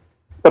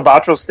the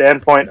Botterill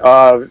standpoint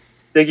of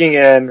digging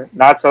in,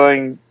 not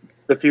selling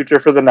the future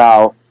for the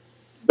now.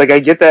 Like, I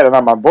get that, and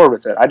I'm on board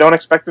with it. I don't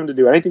expect them to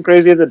do anything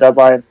crazy at the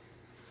deadline.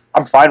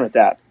 I'm fine with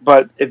that.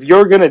 But if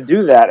you're going to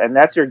do that, and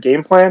that's your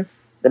game plan,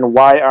 then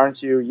why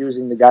aren't you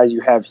using the guys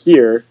you have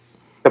here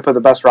to put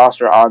the best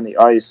roster on the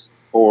ice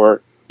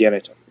for the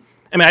NHL?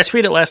 I mean, I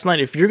tweeted last night,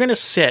 if you're going to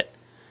sit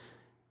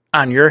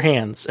on your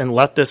hands and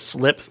let this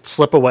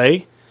slip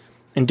away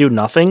and do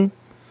nothing,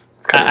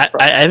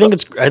 I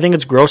think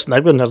it's gross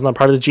negligence on the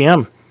part of the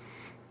GM.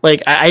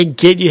 Like, I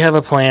get you have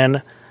a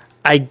plan.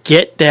 I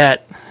get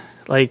that,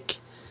 like,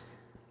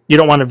 you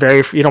don't want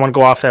to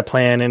go off that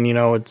plan, and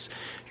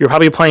you're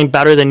probably playing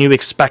better than you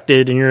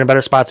expected, and you're in a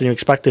better spot than you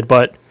expected.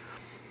 But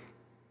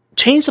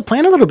change the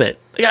plan a little bit.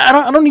 I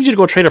don't need you to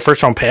go trade a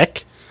first round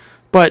pick,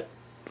 but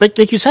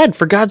like you said,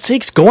 for God's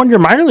sakes, go on your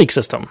minor league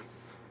system.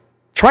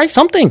 Try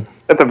something.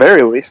 At the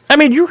very least. I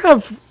mean, you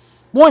have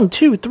 1,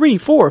 2, 3,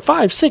 4,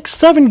 5, 6,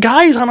 7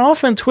 guys on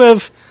offense who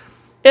have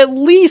at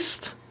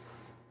least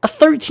a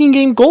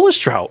 13-game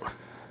goalless drought.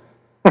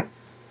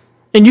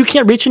 And you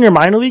can't reach in your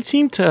minor league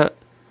team to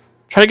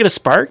try to get a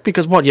spark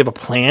because, what, you have a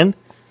plan?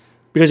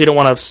 Because you don't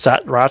want to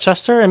upset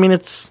Rochester? I mean,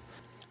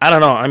 I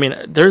don't know. I mean,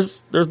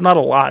 there's not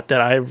a lot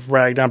that I've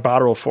ragged on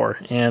Botterill for.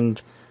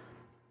 And,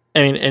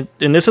 I mean,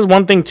 and this is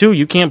one thing, too.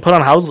 You can't put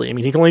on Housley. I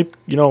mean, he can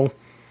only,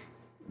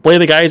 play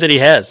the guys that he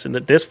has. And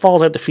this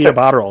falls at the feet of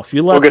Botterill. If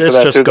you let this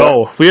just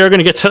go, we are going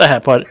to get to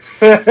that. But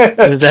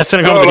that's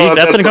going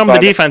to come to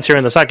defense here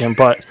in a second.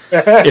 But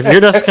if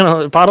you're just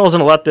Botterill's going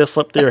to let this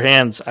slip through your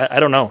hands, I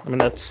don't know. I mean,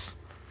 that's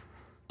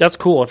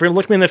cool. If you're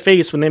looking me in the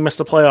face when they missed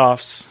the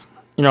playoffs,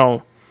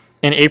 in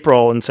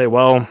April and say,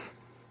 well,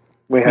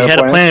 we had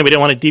a plan, we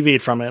didn't want to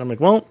deviate from it. I'm like,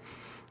 well,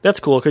 that's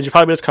cool because you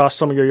probably just cost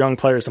some of your young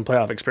players some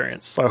playoff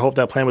experience. So I hope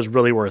that plan was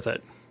really worth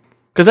it.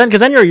 Because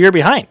then you're a year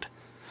behind.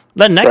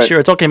 Then next year,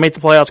 it's okay, make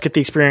the playoffs, get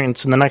the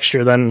experience, and the next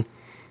year, then,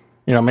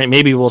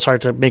 maybe we'll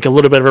start to make a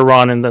little bit of a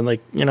run, and then,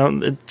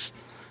 it's,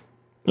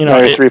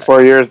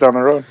 3-4 years down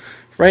the road.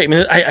 Right. I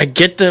mean, I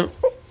get the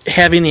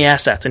having the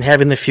assets and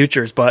having the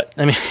futures, but,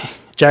 I mean,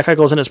 Jack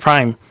Eichel's in his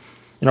prime.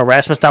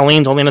 Rasmus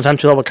Dahlin's only in his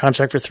entry-level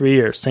contract for 3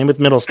 years. Same with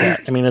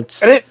Middlestat. I mean,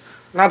 it's...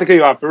 Not to cut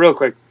you off, but real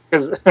quick,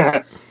 because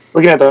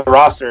looking at the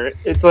roster,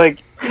 it's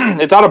like,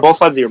 it's out of both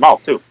sides of your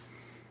mouth, too.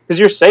 Because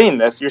you're saying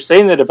this, you're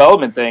saying the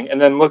development thing, and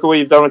then look at what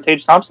you've done with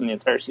Tage Thompson the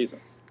entire season.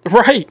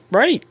 Right.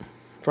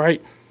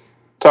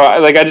 So,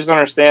 I just don't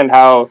understand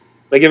how,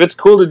 if it's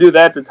cool to do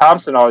that to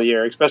Thompson all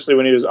year, especially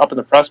when he was up in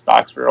the press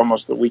box for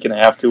almost a week and a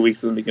half, 2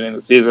 weeks in the beginning of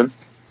the season,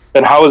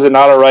 then how is it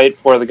not all right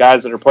for the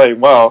guys that are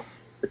playing well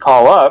to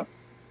call up,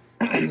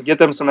 get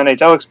them some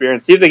NHL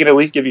experience, see if they can at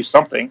least give you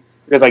something,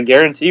 because I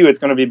guarantee you it's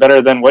going to be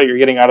better than what you're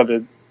getting out of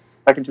the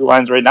second two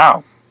lines right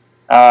now.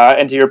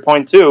 And to your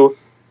point, too,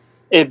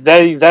 if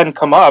they then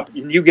come up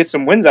and you get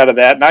some wins out of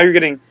that, now you're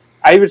getting...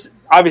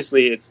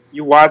 Obviously,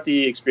 you want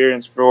the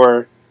experience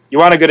you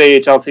want a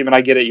good AHL team, and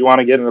I get it. You want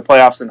to get in the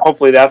playoffs, and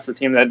hopefully that's the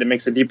team that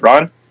makes a deep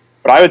run.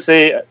 But I would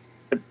say,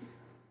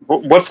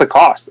 what's the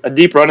cost? A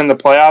deep run in the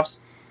playoffs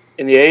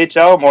in the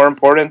AHL more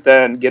important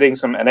than getting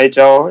some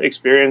NHL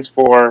experience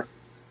for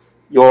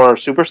your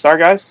superstar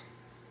guys?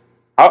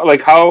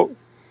 How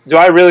do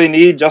I really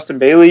need Justin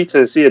Bailey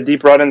to see a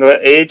deep run in the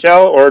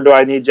AHL, or do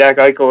I need Jack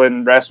Eichel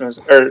and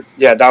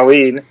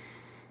Dahlin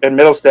and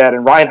Middlestat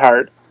and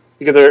Reinhart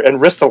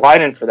and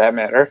Ristolainen for that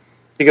matter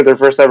to get their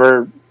first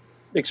ever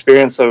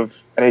experience of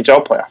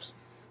NHL playoffs?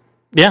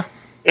 Yeah,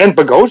 and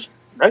Bogosian,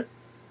 right?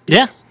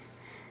 Yeah,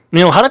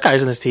 a lot of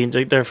guys in this team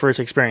their first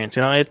experience.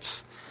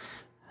 It's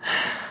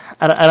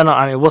I don't know.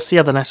 I mean, we'll see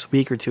how the next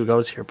week or two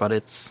goes here, but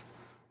it's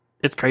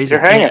crazy.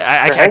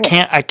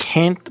 I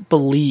can't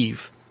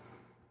believe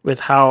with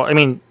how, I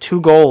mean,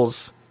 2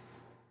 goals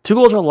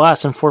or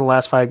less in 4 of the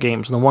last 5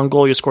 games. And the 1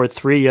 goal you scored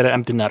 3, you had an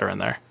empty netter in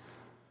there.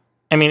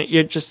 I mean,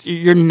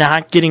 you're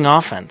not getting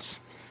offense.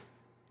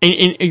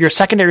 And your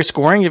secondary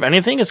scoring, if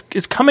anything,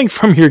 is coming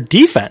from your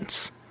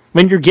defense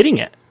when you're getting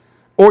it,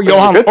 or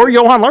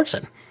Johan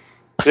Larsson.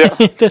 Yeah,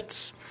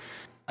 it's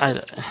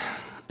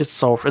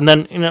so. And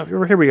then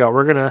here we go.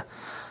 We're gonna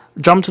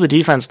jump to the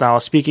defense now.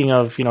 Speaking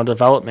of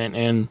development,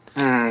 and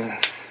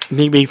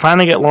we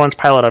finally get Lawrence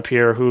Pilut up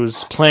here,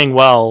 who's playing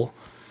well,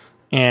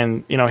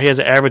 and he has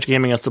an average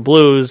game against the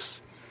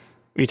Blues.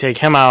 We take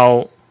him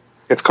out.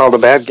 It's called a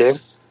bad game.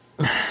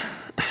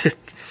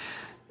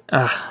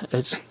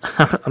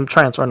 I'm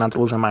trying so hard not to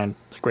lose my mind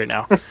right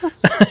now. One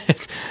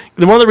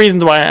of the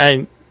reasons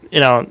why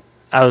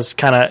I was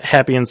kind of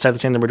happy and sad the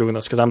same that we're doing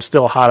this, because I'm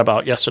still hot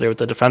about yesterday with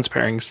the defense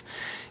pairings.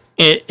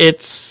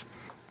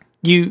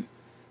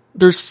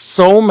 There's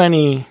so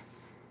many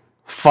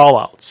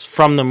fallouts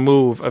from the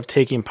move of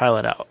taking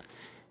Pilut out.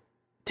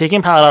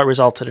 Taking Pilut out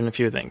resulted in a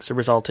few things. It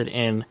resulted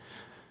in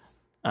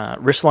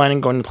Ristolainen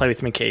going to play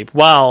with McCabe.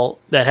 While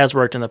that has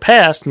worked in the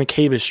past,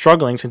 McCabe is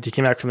struggling since he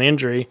came back from the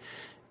injury,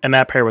 and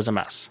that pair was a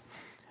mess.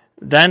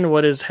 Then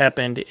what has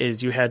happened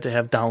is you had to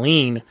have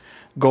Dahlin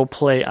go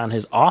play on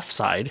his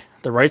offside,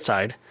 the right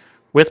side,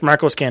 with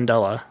Marco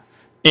Scandella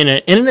in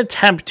an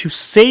attempt to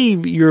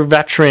save your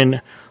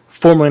veteran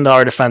 $4 million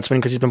defenseman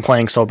because he's been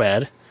playing so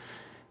bad.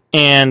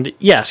 And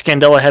yeah,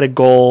 Scandella had a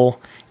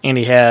goal and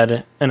he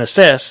had an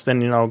assist,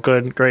 and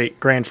good, great,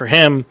 grand for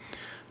him.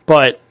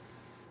 But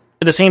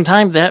at the same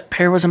time, that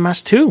pair was a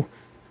mess too.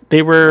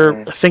 They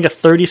were, I think, a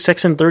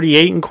 36 and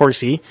 38 in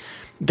Corsi.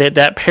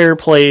 That pair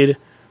played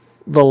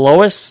the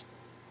lowest,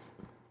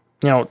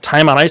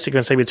 time on ice, I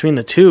can say, between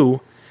the two.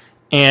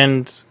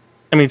 And,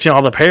 I mean, between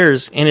all the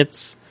pairs. And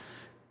it's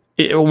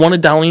one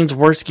of Dahlin's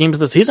worst games of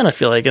the season, I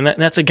feel like. And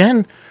that's,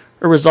 again,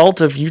 a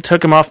result of you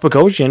took him off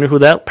Bogosian, who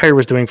that pair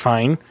was doing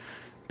fine,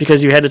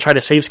 because you had to try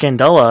to save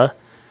Scandella.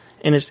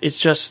 And it's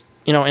just,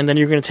 and then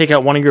you're going to take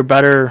out one of your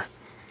better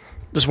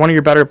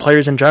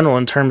players in general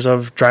in terms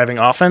of driving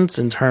offense,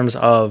 in terms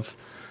of,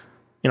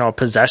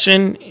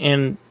 possession.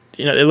 And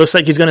it looks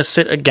like he's going to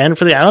sit again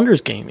for the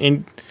Islanders game.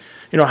 And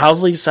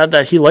Housley said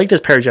that he liked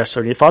his pairs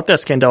yesterday. He thought that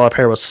Scandella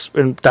pair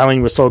and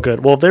Dowling was so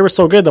good. Well, if they were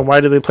so good, then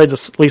why did they play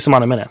the least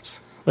amount of minutes?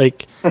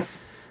 Like,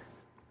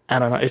 I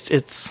don't know.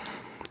 It's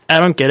I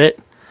don't get it.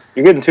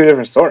 You're getting two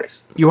different stories.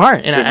 You are,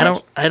 and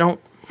I don't.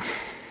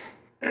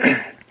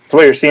 It's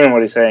what you're seeing and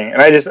what he's saying,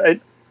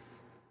 and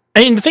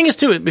And the thing is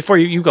too, before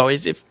you go,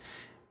 is if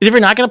you're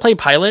not going to play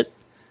Pilut,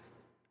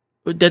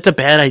 that's a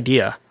bad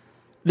idea.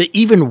 The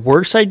even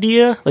worse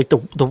idea, like the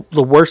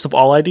worst of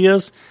all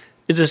ideas,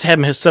 is just have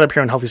him sit up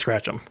here and healthy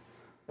scratch him.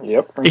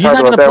 Yep. If he's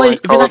not going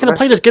to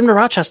play, just get him to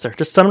Rochester.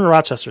 Just send him to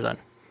Rochester then.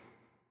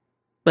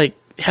 Like,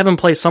 have him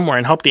play somewhere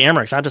and help the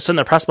Amerks, not just sit in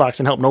the press box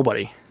and help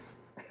nobody.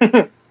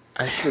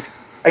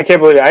 I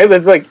can't believe it.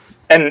 It's like,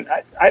 and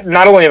I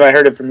not only have I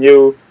heard it from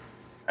you,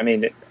 I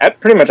mean,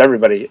 pretty much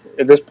everybody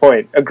at this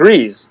point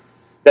agrees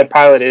that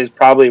Pilut is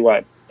probably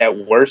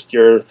at worst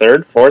your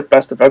third, fourth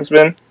best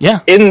defenseman.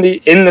 Yeah. In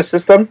the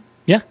system.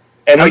 Yeah.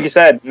 And like you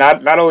said,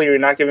 not only are you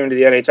not giving him to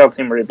the NHL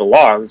team where he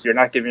belongs, you're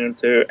not giving him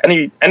to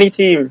any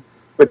team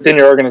within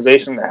your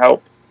organization to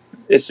help.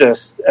 It's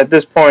just at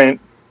this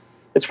point,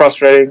 it's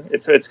frustrating.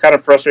 It's kind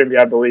of frustrating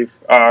beyond belief.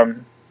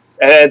 And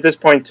at this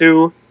point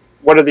too,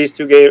 what are these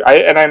two games?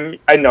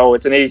 I know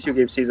it's an 82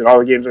 game season. All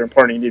the games are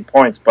important. You need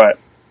points, but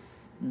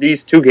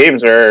these two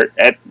games are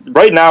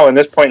right now in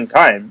this point in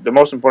time the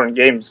most important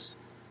games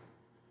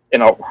in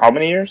how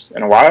many years?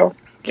 In a while?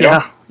 You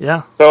know?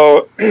 Yeah.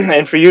 So,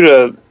 and for you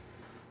to,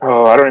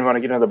 I don't even want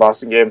to get into the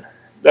Boston game.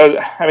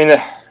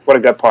 What a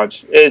gut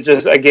punch! It's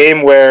just a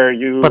game where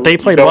you. But they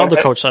played well. The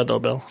coach said though,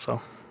 Bill.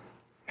 So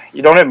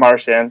you don't have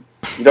Marchand,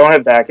 you don't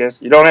have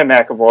Backus, you don't have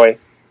McAvoy.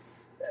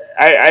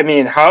 I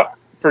mean, how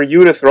for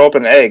you to throw up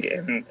an egg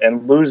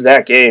and lose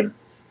that game?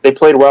 They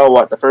played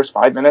well. The first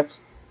 5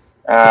 minutes,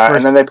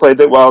 and then they played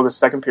it well the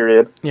second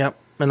period. Yep,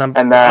 and then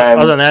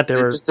other than that, they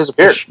were just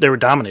disappeared. They were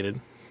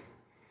dominated.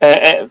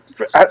 And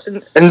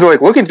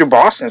like looking through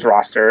Boston's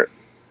roster,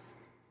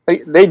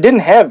 they didn't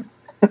have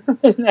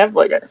they had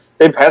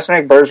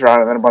Pasternak, Bergeron,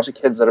 and then a bunch of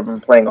kids that have been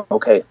playing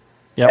okay.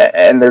 Yep.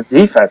 And their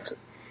defense,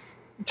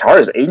 Char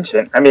is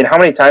ancient. I mean, how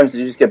many times did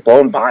you just get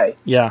blown by?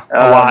 Yeah,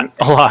 a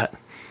lot.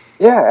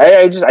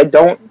 Yeah, I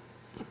don't.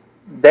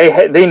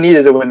 They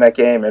needed to win that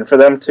game, and for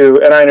them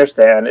to, and I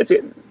understand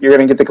you're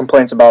going to get the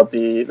complaints about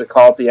the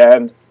call at the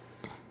end.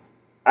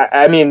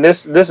 I mean,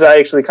 this I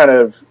actually kind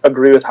of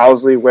agree with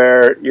Housley,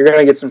 where you're going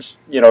to get some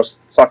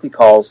sucky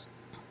calls,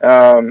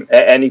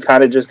 and you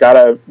kind of just got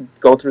to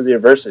go through the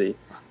adversity.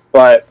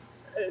 But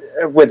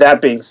with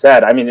that being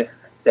said, I mean,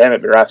 damn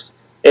it, refs.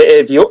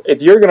 If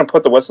you're going to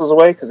put the whistles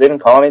away because they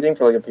didn't call anything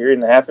for like a period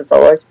and a half, it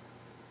felt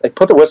like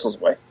put the whistles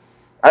away.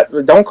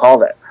 Don't call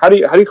that. How do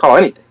you call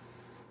anything?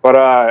 But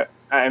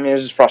I mean,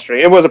 it's just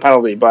frustrating. It was a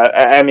penalty, but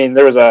I mean,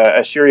 there was a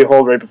Sheary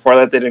hold right before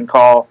that they didn't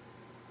call.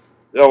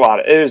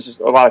 It was just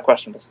a lot of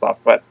questionable stuff.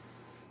 But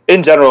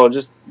in general,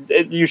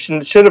 you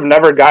should have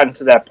never gotten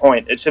to that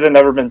point. It should have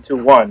never been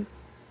 2-1.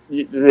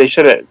 They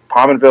should have.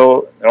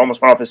 Pominville, it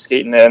almost went off his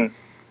skating in.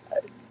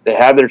 They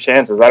had their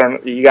chances.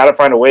 You got to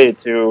find a way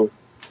to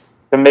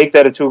make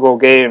that a 2-goal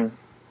game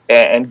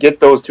and get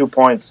those 2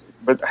 points.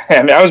 But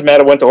I mean, I was mad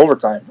it went to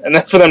overtime, and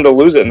then for them to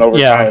lose it in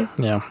overtime,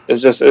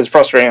 it's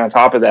frustrating. On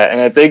top of that,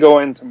 and if they go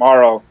in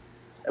tomorrow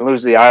and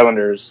lose the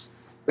Islanders,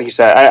 like you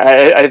said,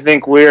 I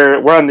think they're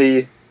on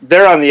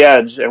the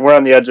edge, and we're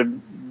on the edge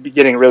of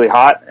getting really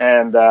hot,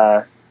 and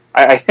I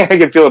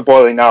can feel it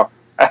boiling now.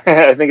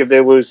 I think if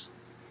they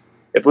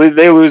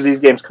lose these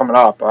games coming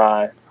up,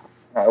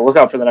 look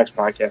out for the next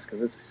podcast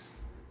because it's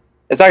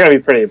not going to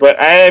be pretty. But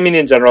I mean,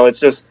 in general, it's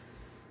just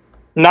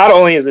not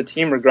only is the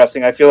team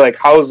regressing. I feel like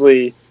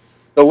Housley,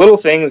 the little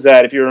things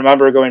that, if you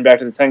remember going back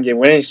to the 10-game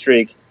winning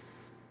streak,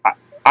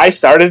 I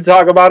started to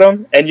talk about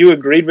them, and you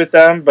agreed with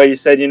them, but you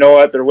said, you know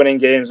what, they're winning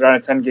games, they're on a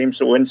 10-game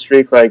win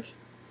streak. Like,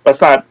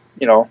 let's not,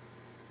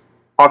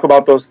 talk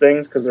about those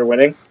things because they're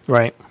winning.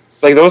 Right.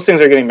 Like, those things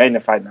are getting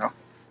magnified now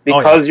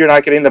because you're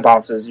not getting the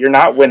bounces, you're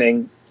not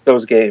winning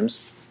those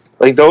games.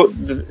 Like,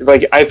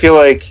 I feel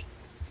like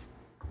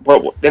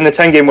in the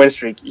 10-game win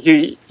streak,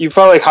 you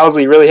felt like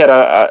Housley really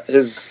had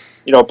his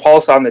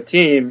pulse on the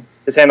team,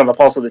 his hand on the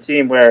pulse of the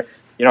team, where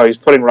he's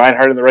putting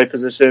Reinhart in the right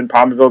position,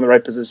 Pominville in the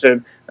right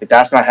position. Like,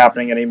 that's not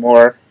happening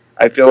anymore.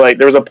 I feel like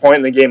there was a point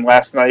in the game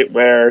last night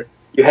where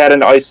you had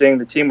an icing,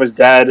 the team was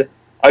dead.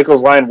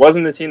 Eichel's line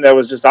wasn't the team that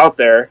was just out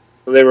there,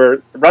 so they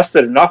were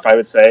rested enough, I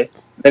would say.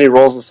 Then he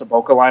rolls the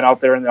Saboka line out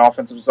there in the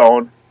offensive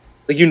zone.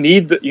 Like, you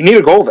need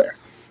a goal there.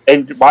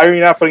 And why are you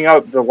not putting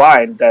out the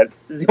line that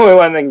is the only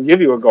line that can give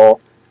you a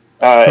goal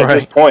at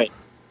this point?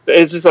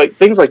 It's just like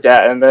things like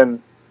that, and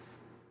then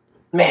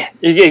man,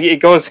 it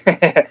goes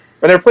when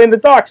they're playing the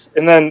Ducks,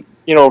 and then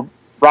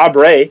Rob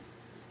Ray,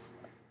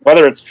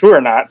 whether it's true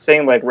or not,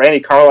 saying like Randy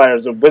Carlyle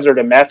is a wizard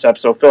of matchup,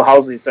 so Phil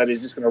Housley said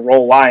he's just going to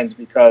roll lines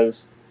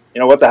because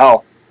what the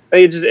hell?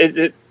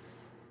 It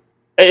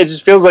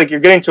just feels like you're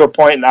getting to a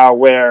point now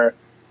where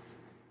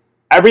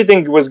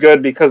everything was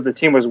good because the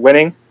team was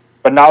winning,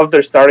 but now that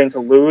they're starting to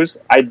lose,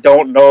 I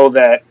don't know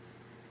that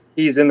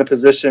he's in the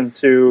position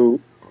to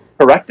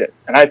correct it.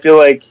 And I feel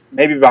like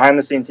maybe behind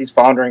the scenes he's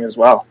floundering as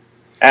well.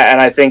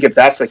 And I think if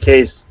that's the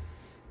case,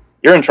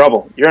 you're in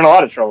trouble. You're in a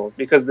lot of trouble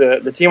because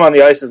the team on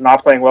the ice is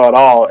not playing well at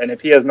all. And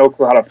if he has no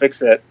clue how to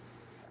fix it,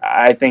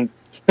 I think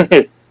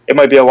it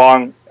might be a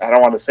long, I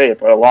don't want to say it,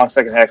 but a long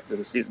second half of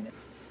the season. And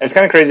it's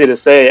kind of crazy to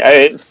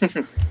say.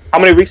 How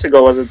many weeks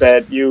ago was it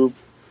that you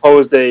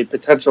posed a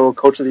potential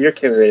Coach of the Year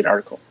candidate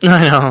article?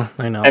 I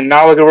know. And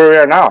now look at where we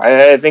are now.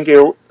 I think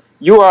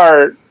you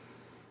are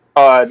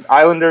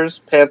Islanders,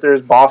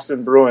 Panthers,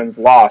 Boston Bruins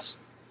loss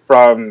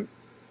from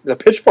the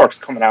pitchforks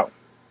coming out.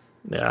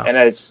 Yeah. And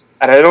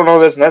I don't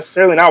know that's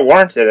necessarily not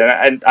warranted.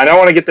 And I don't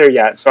want to get there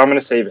yet, so I'm going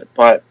to save it.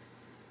 But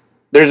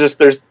there's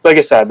like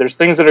I said, there's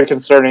things that are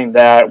concerning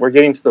that we're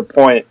getting to the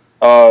point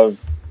of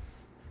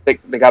they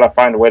got to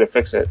find a way to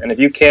fix it. And if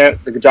you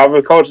can't, the job of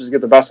a coach is to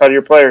get the best out of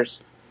your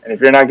players. And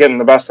if you're not getting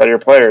the best out of your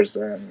players,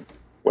 then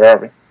where are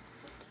we?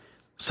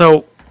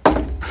 So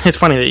it's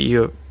funny that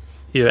you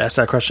asked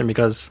that question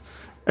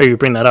or you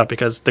bring that up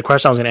because the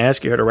question I was going to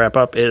ask you here to wrap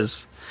up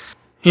is,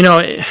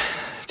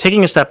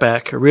 taking a step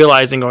back,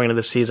 realizing going into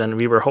the season,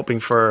 we were hoping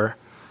for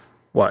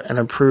an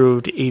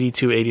improved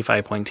 82,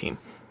 85 point team,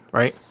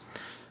 right?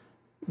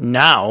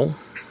 Now,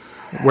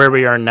 where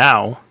we are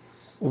now,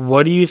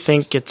 what do you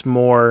think gets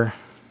more?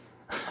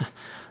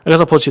 I guess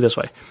I'll put you this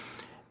way.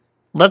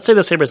 Let's say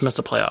the Sabres miss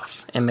the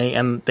playoffs and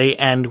they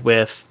end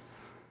with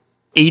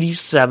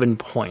 87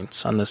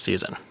 points on this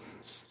season.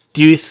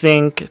 Do you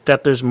think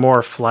that there's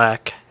more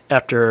flack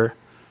after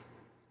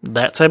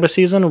that type of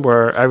season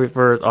where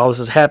all this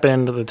has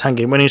happened, the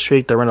 10-game winning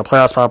streak, they're in a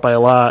playoff spot by a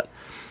lot,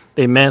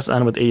 they miss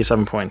and with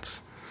 87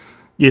 points?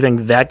 Do you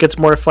think that gets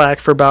more flack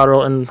for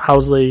Botterill and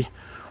Housley,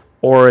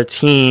 or a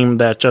team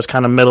that just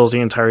kind of middles the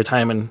entire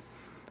time and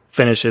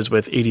finishes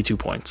with 82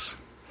 points?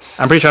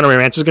 I'm pretty sure I know where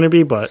your answer is going to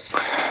be, but...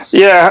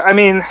 Yeah, I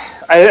mean,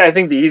 I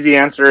think the easy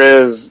answer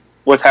is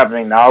what's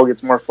happening now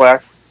gets more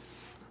flack.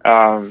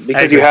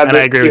 Because you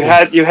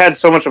had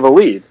so much of a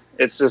lead.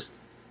 It's just,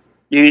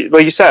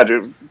 like you said,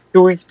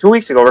 2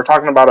 weeks ago, we're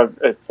talking about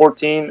a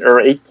 14 or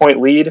 8-point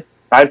lead,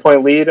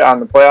 9-point lead on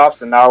the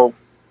playoffs, and now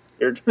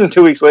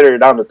 2 weeks later, you're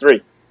down to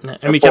 3.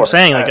 And we kept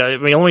saying,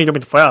 the only way to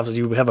beat the playoffs is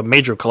you have a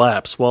major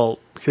collapse. Well,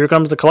 here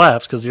comes the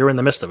collapse because you're in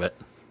the midst of it.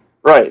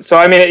 Right. So,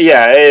 I mean,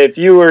 yeah, if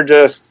you were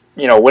just,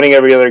 winning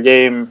every other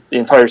game the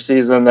entire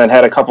season, then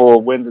had a couple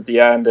of wins at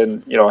the end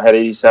and, had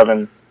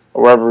 87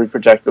 or wherever we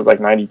projected, like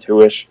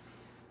 92-ish,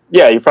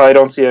 yeah, you probably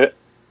don't see it.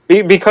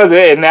 Because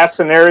in that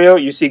scenario,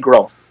 you see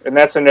growth. In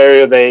that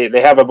scenario,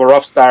 they have a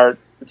rough start.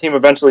 The team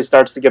eventually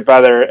starts to get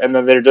better, and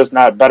then they're just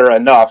not better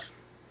enough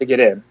to get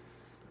in.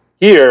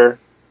 Here,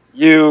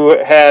 you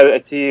had a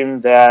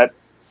team that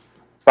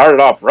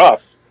started off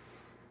rough,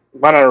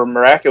 went on a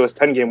miraculous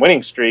 10-game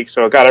winning streak,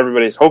 so it got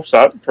everybody's hopes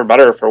up, for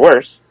better or for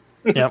worse.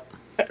 Yep.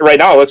 Right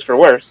now, it looks for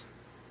worse.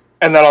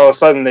 And then all of a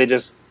sudden, they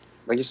just,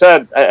 like you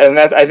said, and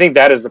I think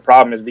that is the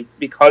problem, is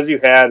because you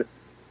had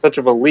such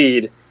of a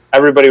lead,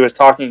 everybody was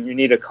talking, you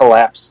need a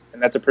collapse.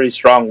 And that's a pretty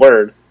strong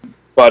word.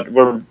 But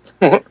we're,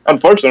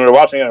 unfortunately, we're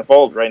watching it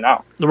unfold right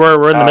now.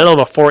 We're in the middle of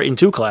a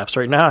 4-2 collapse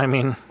right now. I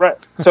mean. Right.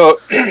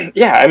 So,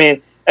 yeah, I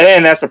mean,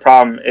 and that's the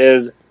problem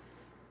is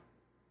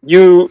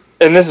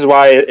and this is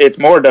why it's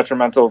more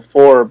detrimental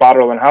for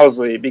Botterill and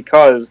Housley,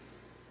 because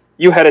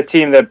you had a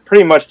team that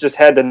pretty much just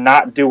had to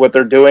not do what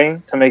they're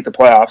doing to make the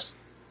playoffs.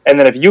 And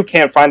then if you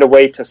can't find a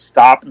way to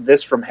stop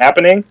this from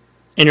happening.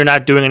 And you're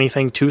not doing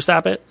anything to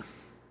stop it?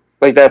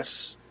 Like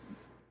that's,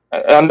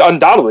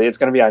 undoubtedly, it's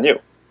going to be on you.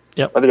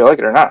 Yep. Whether you like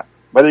it or not.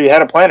 Whether you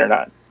had a plan or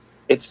not.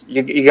 It's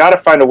you got to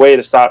find a way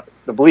to stop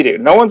the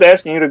bleeding. No one's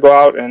asking you to go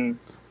out and,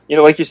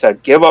 like you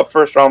said, give up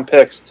first-round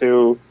picks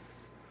to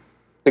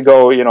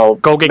go,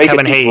 go get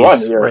Kevin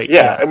Hayes. Right,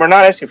 yeah, and we're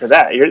not asking for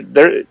that.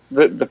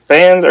 The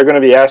fans are going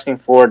to be asking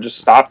for just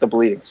stop the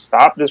bleeding.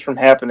 Stop this from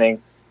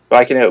happening so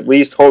I can at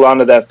least hold on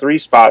to that 3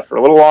 spot for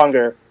a little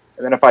longer,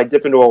 and then if I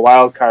dip into a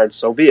wild card,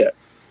 so be it.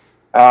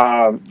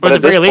 But at the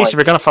very least, if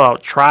you're going to fall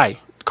out, try.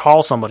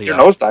 Call somebody You're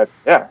nosediving.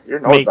 Yeah, you're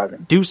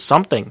nosediving. Do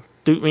something.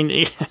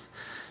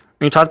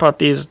 You talked about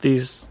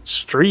these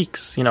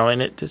streaks,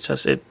 and it's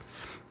just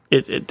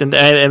and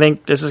I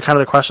think this is kind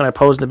of the question I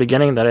posed in the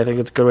beginning that I think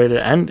it's a good way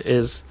to end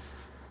is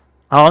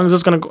how long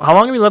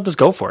do we let this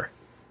go for?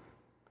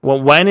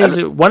 Well, when is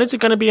it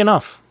going to be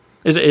enough?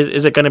 Is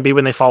it going to be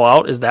when they fall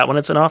out? Is that when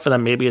it's enough? And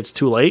then maybe it's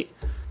too late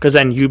because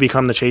then you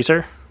become the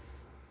chaser?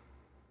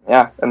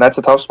 Yeah, and that's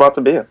a tough spot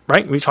to be in.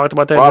 Right, we talked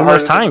about that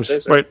numerous times.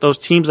 Right, those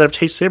teams that have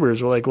chased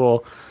Sabres were like,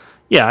 well,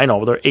 yeah, I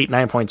know they're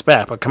 8-9 points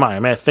back, but come on, I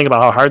mean, think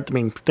about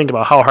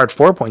how hard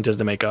 4 points is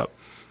to make up.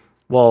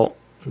 Well,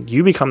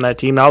 you become that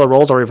team now. The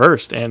roles are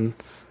reversed, and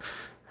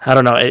I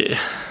don't know. You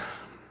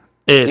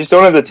just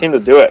don't have the team to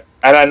do it,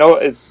 and I know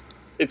it's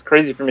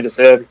crazy for me to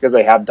say that because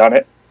they have done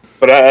it,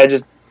 but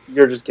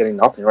you're just getting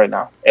nothing right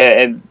now.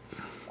 And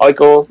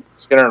Eichel,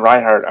 Skinner, and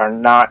Reinhart are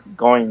not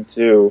going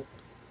to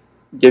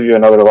give you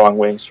another long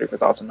winning streak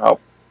without some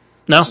help.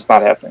 No, it's just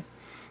not happening.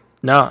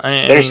 No,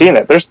 they're seeing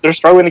it. They're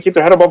struggling to keep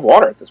their head above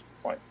water at this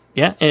point.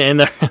 Yeah,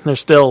 and they're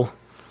still.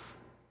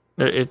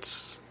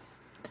 It's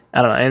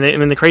I don't know. And I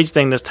mean, the crazy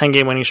thing, this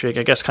 10-game winning streak,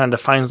 I guess, kind of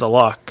defines the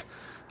luck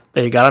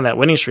that you got on that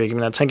winning streak. I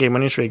mean, that 10-game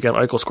winning streak, you got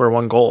Eichel score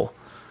 1 goal,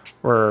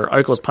 where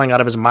Eichel's playing out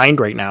of his mind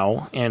right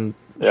now, and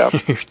your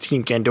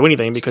team can't do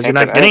anything because you're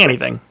not getting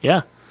anything.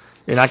 Yeah,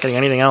 you're not getting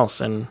anything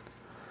else. And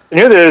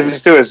the other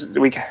is too is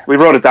we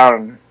wrote it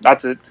down, not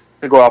to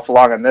go off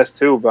long on this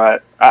too,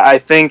 but I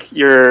think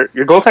your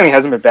goaltending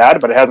hasn't been bad,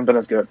 but it hasn't been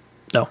as good.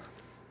 No,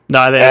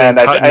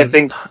 I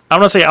think I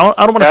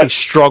don't want to say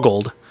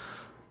struggled,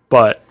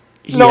 but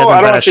he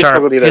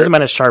hasn't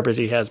been as sharp as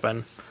he has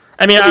been.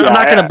 I mean, I'm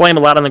not going to blame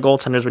a lot on the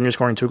goaltenders when you're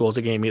scoring 2 goals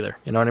a game either.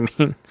 You know what I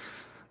mean?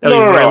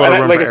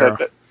 Like I said,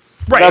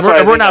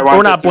 right. We're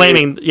not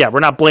blaming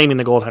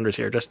the goaltenders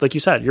here. Just like you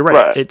said, you're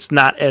right. It's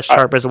not as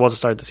sharp as it was to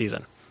start the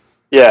season.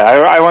 Yeah,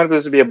 I wanted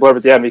this to be a blurb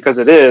at the end because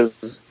it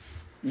is.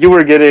 You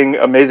were getting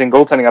amazing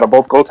goaltending out of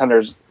both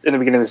goaltenders in the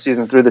beginning of the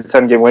season through the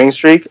 10-game winning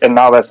streak, and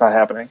now that's not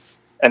happening.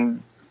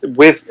 And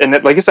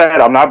like you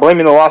said, I'm not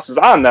blaming the losses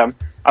on them.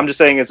 I'm just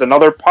saying it's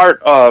another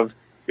part of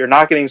you're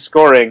not getting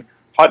scoring.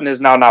 Hutton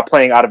is now not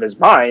playing out of his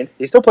mind.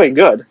 He's still playing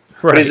good,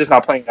 but he's just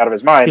not playing out of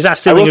his mind. He's not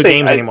stealing your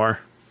games anymore.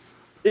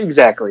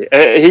 Exactly.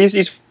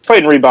 He's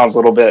fighting rebounds a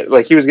little bit.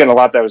 Like he was getting a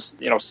lot that was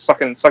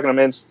sucking him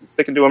in,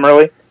 sticking to him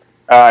early.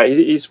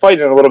 He's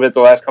fighting a little bit the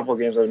last couple of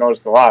games. I've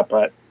noticed a lot,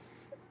 but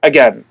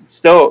again,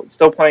 still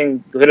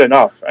playing good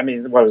enough. I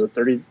mean, what was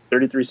it,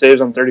 33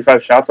 saves on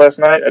 35 shots last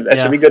night? That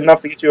should be good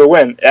enough to get you a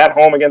win at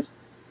home against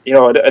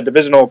a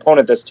divisional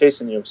opponent that's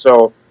chasing you.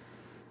 So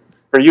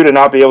for you to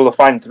not be able to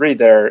find 3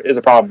 there is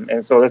a problem,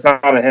 and so that's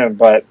not on him.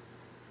 But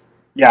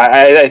yeah,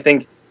 I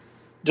think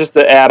just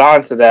to add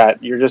on to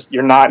that,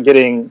 you're not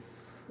getting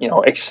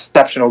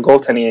exceptional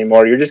goaltending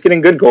anymore. You're just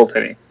getting good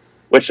goaltending,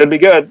 which should be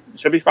good,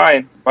 should be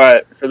fine.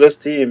 But for this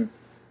team,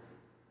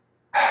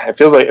 it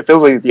feels like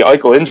the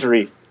Eichel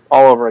injury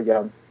all over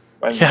again.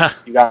 When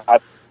you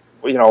got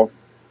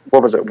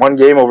what was it, 1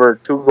 game over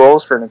 2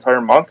 goals for an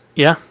entire month?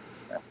 Yeah,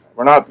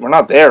 we're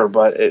not there,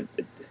 but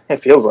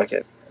it feels like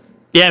it.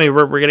 Yeah, I mean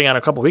we're getting on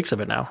a couple weeks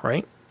of it now,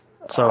 right?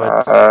 So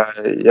it's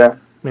yeah.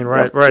 I mean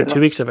we're at 2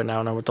 weeks of it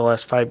now with the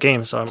last 5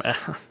 games. So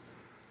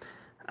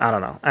I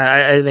don't know.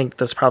 I think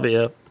that's probably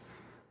a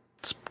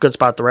good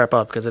spot to wrap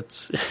up because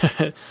it's.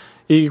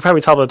 You can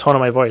probably tell by the tone of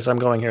my voice I'm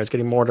going here. It's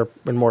getting more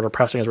and more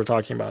depressing as we're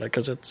talking about it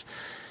because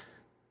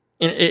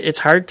it's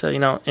hard to,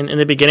 in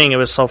the beginning it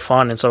was so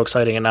fun and so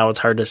exciting, and now it's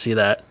hard to see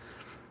that.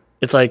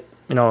 It's like,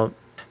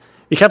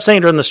 we kept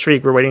saying during the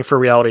streak we're waiting for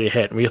reality to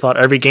hit, and we thought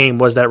every game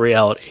was that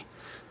reality.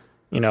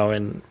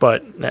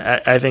 But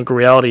I think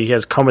reality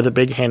has come with a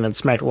big hand and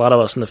smacked a lot of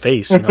us in the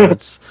face.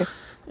 It's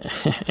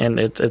and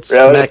it's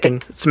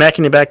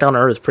smacking you back down to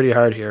earth pretty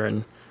hard here,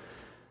 and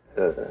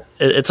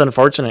it's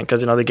unfortunate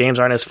because the games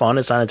aren't as fun.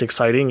 It's not as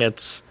exciting.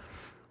 It's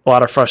a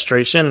lot of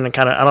frustration, and it's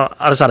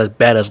not as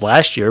bad as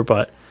last year,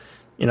 but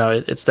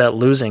it's that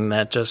losing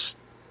that just,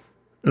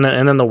 and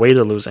then the way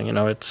they're losing.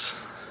 It's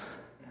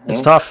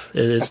tough.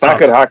 It's not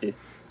good hockey.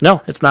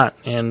 No, it's not,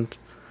 and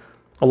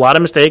a lot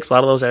of mistakes, a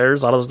lot of those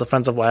errors, a lot of those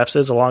defensive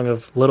lapses, along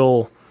with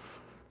little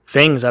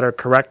things that are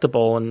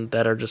correctable and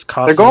that are just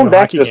costing they're going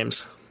back hockey to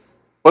games.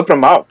 Flipping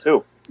them out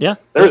too. Yeah,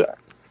 I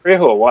forget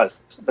who it was,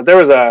 but there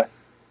was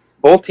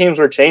both teams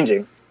were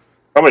changing.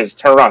 Somebody just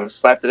turned around and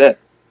slapped it in.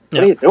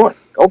 What are you doing?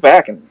 Go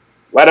back and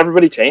let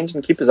everybody change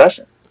and keep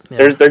possession.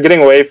 Yeah. They're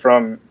getting away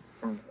from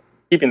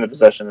keeping the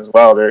possession as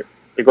well. They're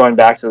going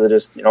back to the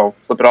just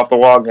flip it off the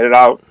wall and get it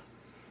out,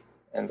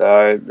 and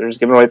they're just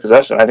giving away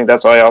possession. I think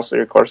that's why also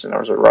your Corsi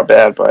numbers are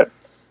bad. But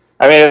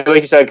I mean,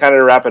 like you said, kind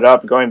of to wrap it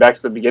up, going back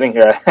to the beginning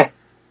here,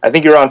 I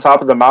think you're on top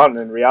of the mountain,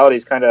 and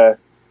reality's kind of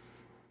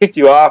kicked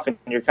you off, and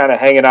you're kind of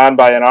hanging on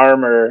by an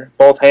arm or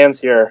both hands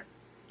here.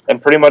 And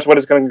pretty much what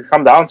it's going to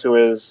come down to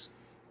is,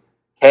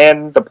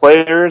 can the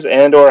players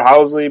and or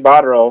Housley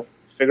Botterill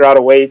figure out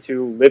a way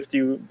to lift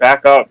you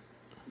back up,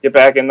 get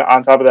back on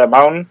top of that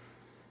mountain,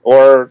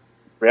 or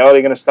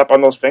reality going to step on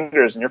those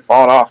fingers and you're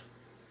falling off?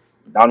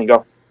 Down you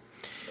go.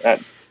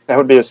 That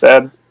would be a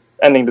sad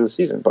ending to the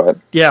season, but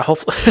yeah,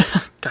 hopefully,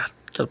 God,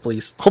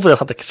 please. Hopefully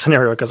that's not the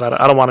scenario because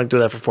I don't want to do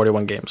that for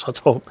 41 games. Let's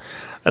hope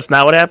that's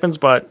not what happens.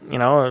 But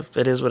if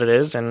it is what it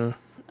is, and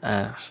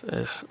like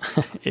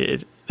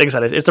I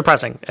said, it's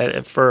depressing.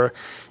 It's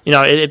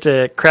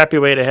a crappy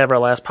way to have our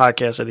last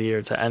podcast of the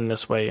year to end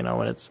this way.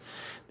 When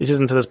the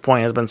season to this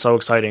point has been so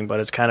exciting, but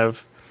it's kind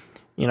of,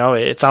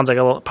 it sounds like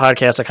a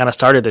podcast that kind of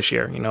started this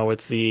year.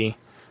 With the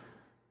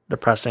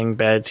depressing,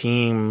 bad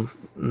team,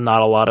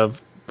 not a lot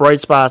of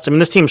bright spots. I mean,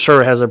 this team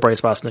sure has their bright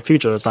spots in the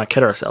future. Let's not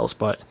kid ourselves,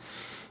 but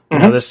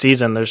this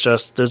season there's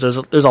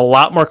a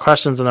lot more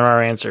questions than there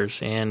are answers,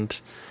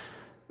 and.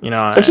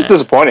 It's just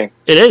disappointing.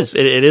 It is.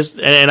 It is,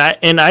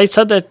 and I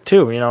said that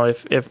too.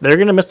 If they're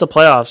going to miss the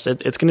playoffs,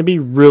 it's going to be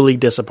really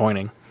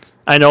disappointing.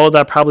 I know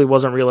that probably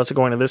wasn't realistic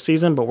going into this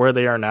season, but where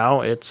they are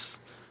now, it's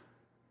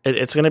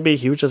going to be a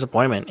huge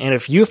disappointment. And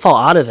if you fall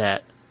out of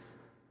that,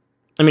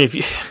 I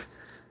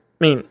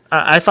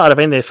thought if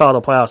anything they fell out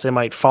of the playoffs, they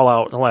might fall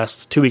out in the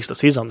last 2 weeks of the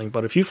season, something.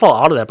 But if you fall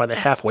out of that by the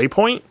halfway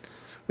point,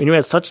 when you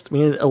had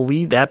a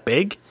lead that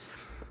big.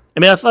 I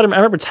mean, I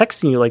remember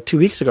texting you like 2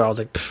 weeks ago. I was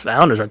like, the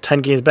Islanders are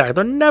 10 games back.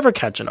 They're never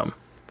catching them.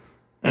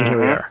 And here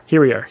we are.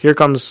 Here we are. Here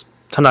comes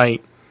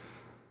tonight.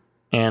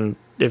 And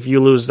if you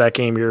lose that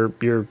game,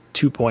 you're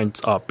 2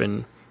 points up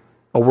in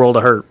a world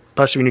of hurt.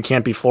 Especially when you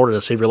can't beat Florida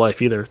to save your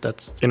life either.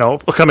 That's,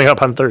 coming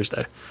up on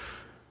Thursday.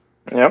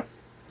 Yep.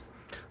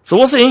 So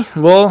we'll see.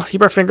 We'll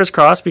keep our fingers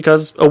crossed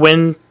because a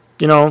win,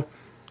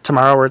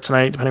 tomorrow or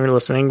tonight, depending on you're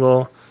listening,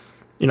 will,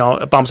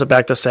 it bumps it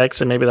back to 6,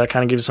 and maybe that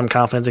kind of gives you some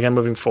confidence again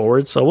moving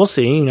forward. So we'll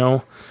see,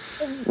 And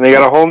they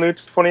got a whole new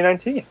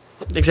 2019.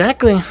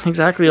 Exactly. A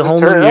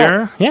whole new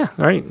year. Yeah,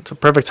 right. It's a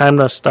perfect time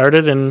to start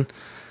it and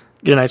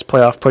get a nice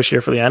playoff push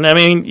here for the end. I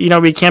mean,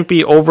 we can't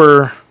be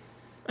over,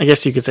 I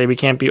guess you could say we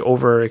can't be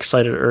over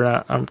excited, or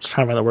not. I'm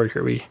trying to find the word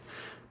here. We have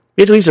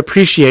to at least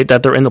appreciate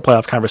that they're in the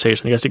playoff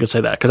conversation. I guess you could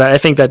say that, because I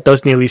think that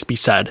does need to at least be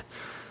said.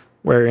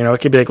 Where, it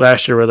could be like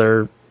last year where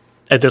they're,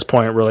 at this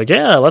point, we're like,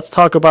 yeah, let's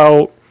talk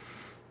about,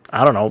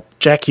 I don't know,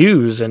 Jack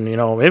Hughes, and,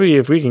 maybe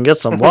if we can get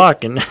some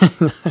luck, and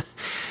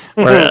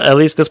where at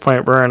least at this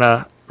point we're in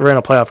a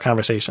playoff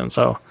conversation.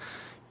 So,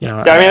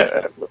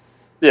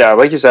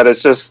 like you said,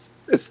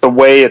 it's the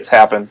way it's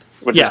happened,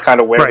 which is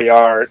kind of where we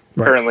are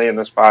currently in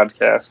this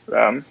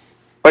podcast.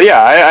 But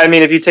yeah, I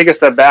mean, if you take a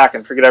step back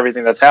and forget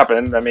everything that's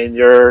happened, I mean,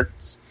 you're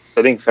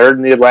sitting third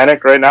in the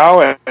Atlantic right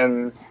now,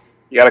 and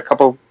you got a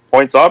couple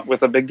points up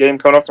with a big game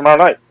coming up tomorrow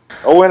night.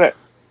 Go win it.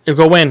 You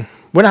go win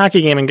a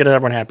hockey game and get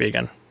everyone happy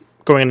again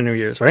going into New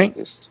Year's, right?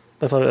 Yes.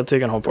 That's what you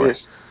can hope for.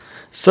 Yes.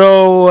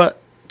 So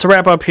to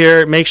wrap up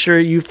here, make sure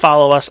you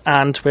follow us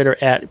on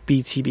Twitter at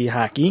BTB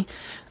Hockey.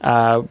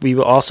 We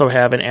will also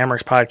have an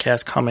Amherst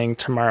podcast coming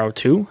tomorrow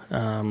too.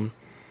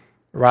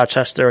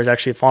 Rochester has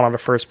actually fallen out of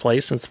first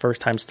place since the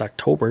first time since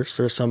October.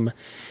 So there's some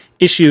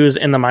issues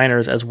in the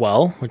minors as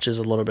well, which is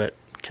a little bit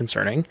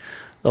concerning.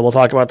 But we'll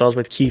talk about those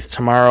with Keith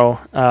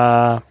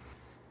tomorrow.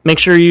 Make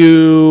sure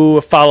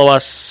you follow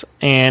us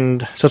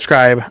and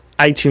subscribe.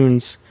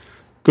 iTunes,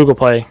 Google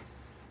Play,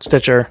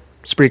 Stitcher,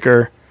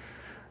 Spreaker,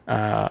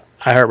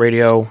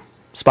 iHeartRadio,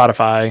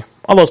 Spotify,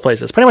 all those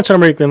places. Pretty much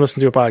anywhere you can listen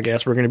to a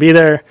podcast, we're going to be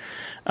there.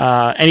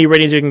 Any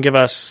ratings you can give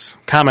us,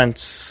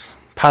 comments,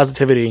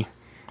 positivity.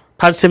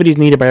 Positivity is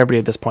needed by everybody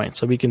at this point,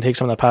 so we can take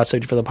some of that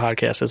positivity for the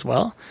podcast as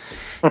well.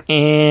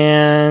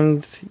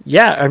 And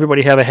yeah,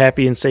 everybody have a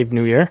happy and safe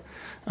New Year.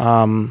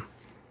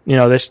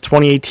 This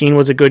 2018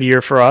 was a good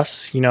year for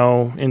us,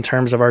 in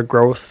terms of our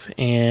growth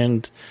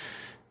and,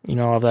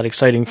 of that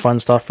exciting, fun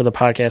stuff for the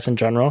podcast in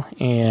general.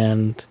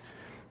 And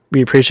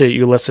we appreciate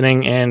you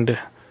listening and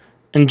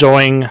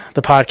enjoying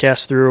the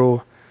podcast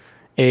through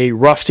a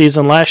rough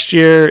season last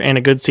year and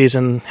a good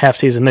season, half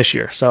season this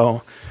year. So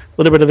a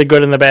little bit of the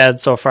good and the bad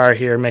so far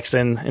here mixed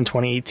in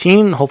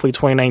 2018. Hopefully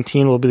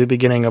 2019 will be the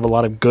beginning of a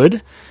lot of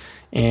good,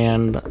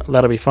 and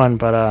that'll be fun.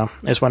 But I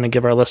just want to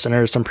give our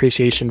listeners some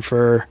appreciation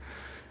for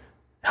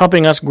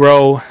helping us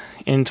grow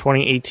in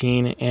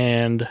 2018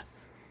 and,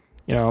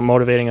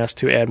 motivating us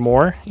to add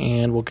more,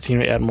 and we'll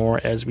continue to add more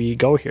as we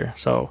go here.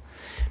 So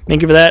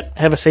thank you for that.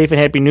 Have a safe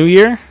and happy New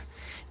Year.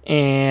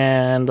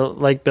 And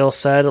like Bill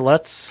said,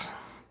 let's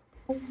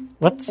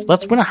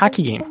win a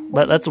hockey game.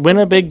 Let's win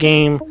a big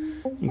game,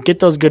 get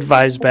those good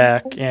vibes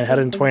back, and head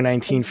into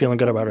 2019 feeling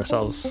good about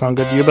ourselves. Sound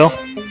good to you, Bill?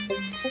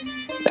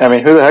 I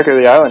mean, who the heck are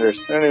the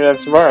Islanders? They don't even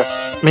have tomorrow.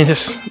 I mean,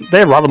 they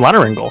had Robin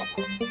Lehner in goal,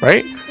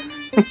 right?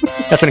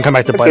 That's going to come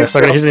back to bite us.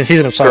 He's going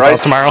to start us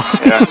out tomorrow.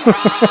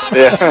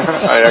 Yeah.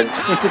 I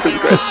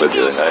Christ played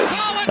the other night.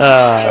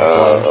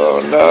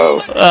 Oh,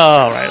 no.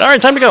 All right,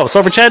 time to go.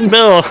 So for Chad and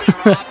Bill,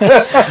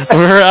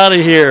 we're out of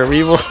here.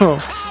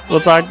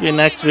 We'll talk to you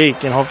next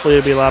week, and hopefully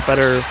it'll be a lot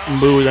better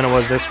mood than it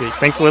was this week.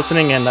 Thanks for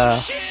listening, and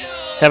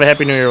have a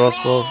happy New Year. We'll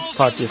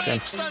talk to you soon.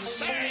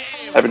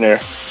 Happy New Year.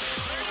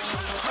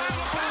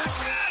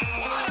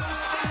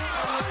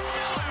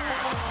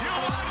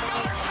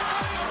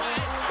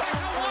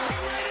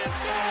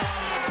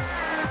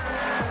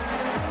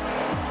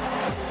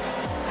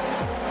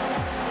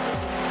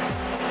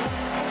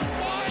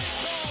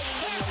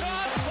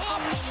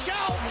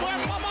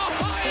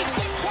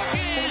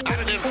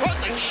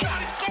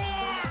 Shot, goal!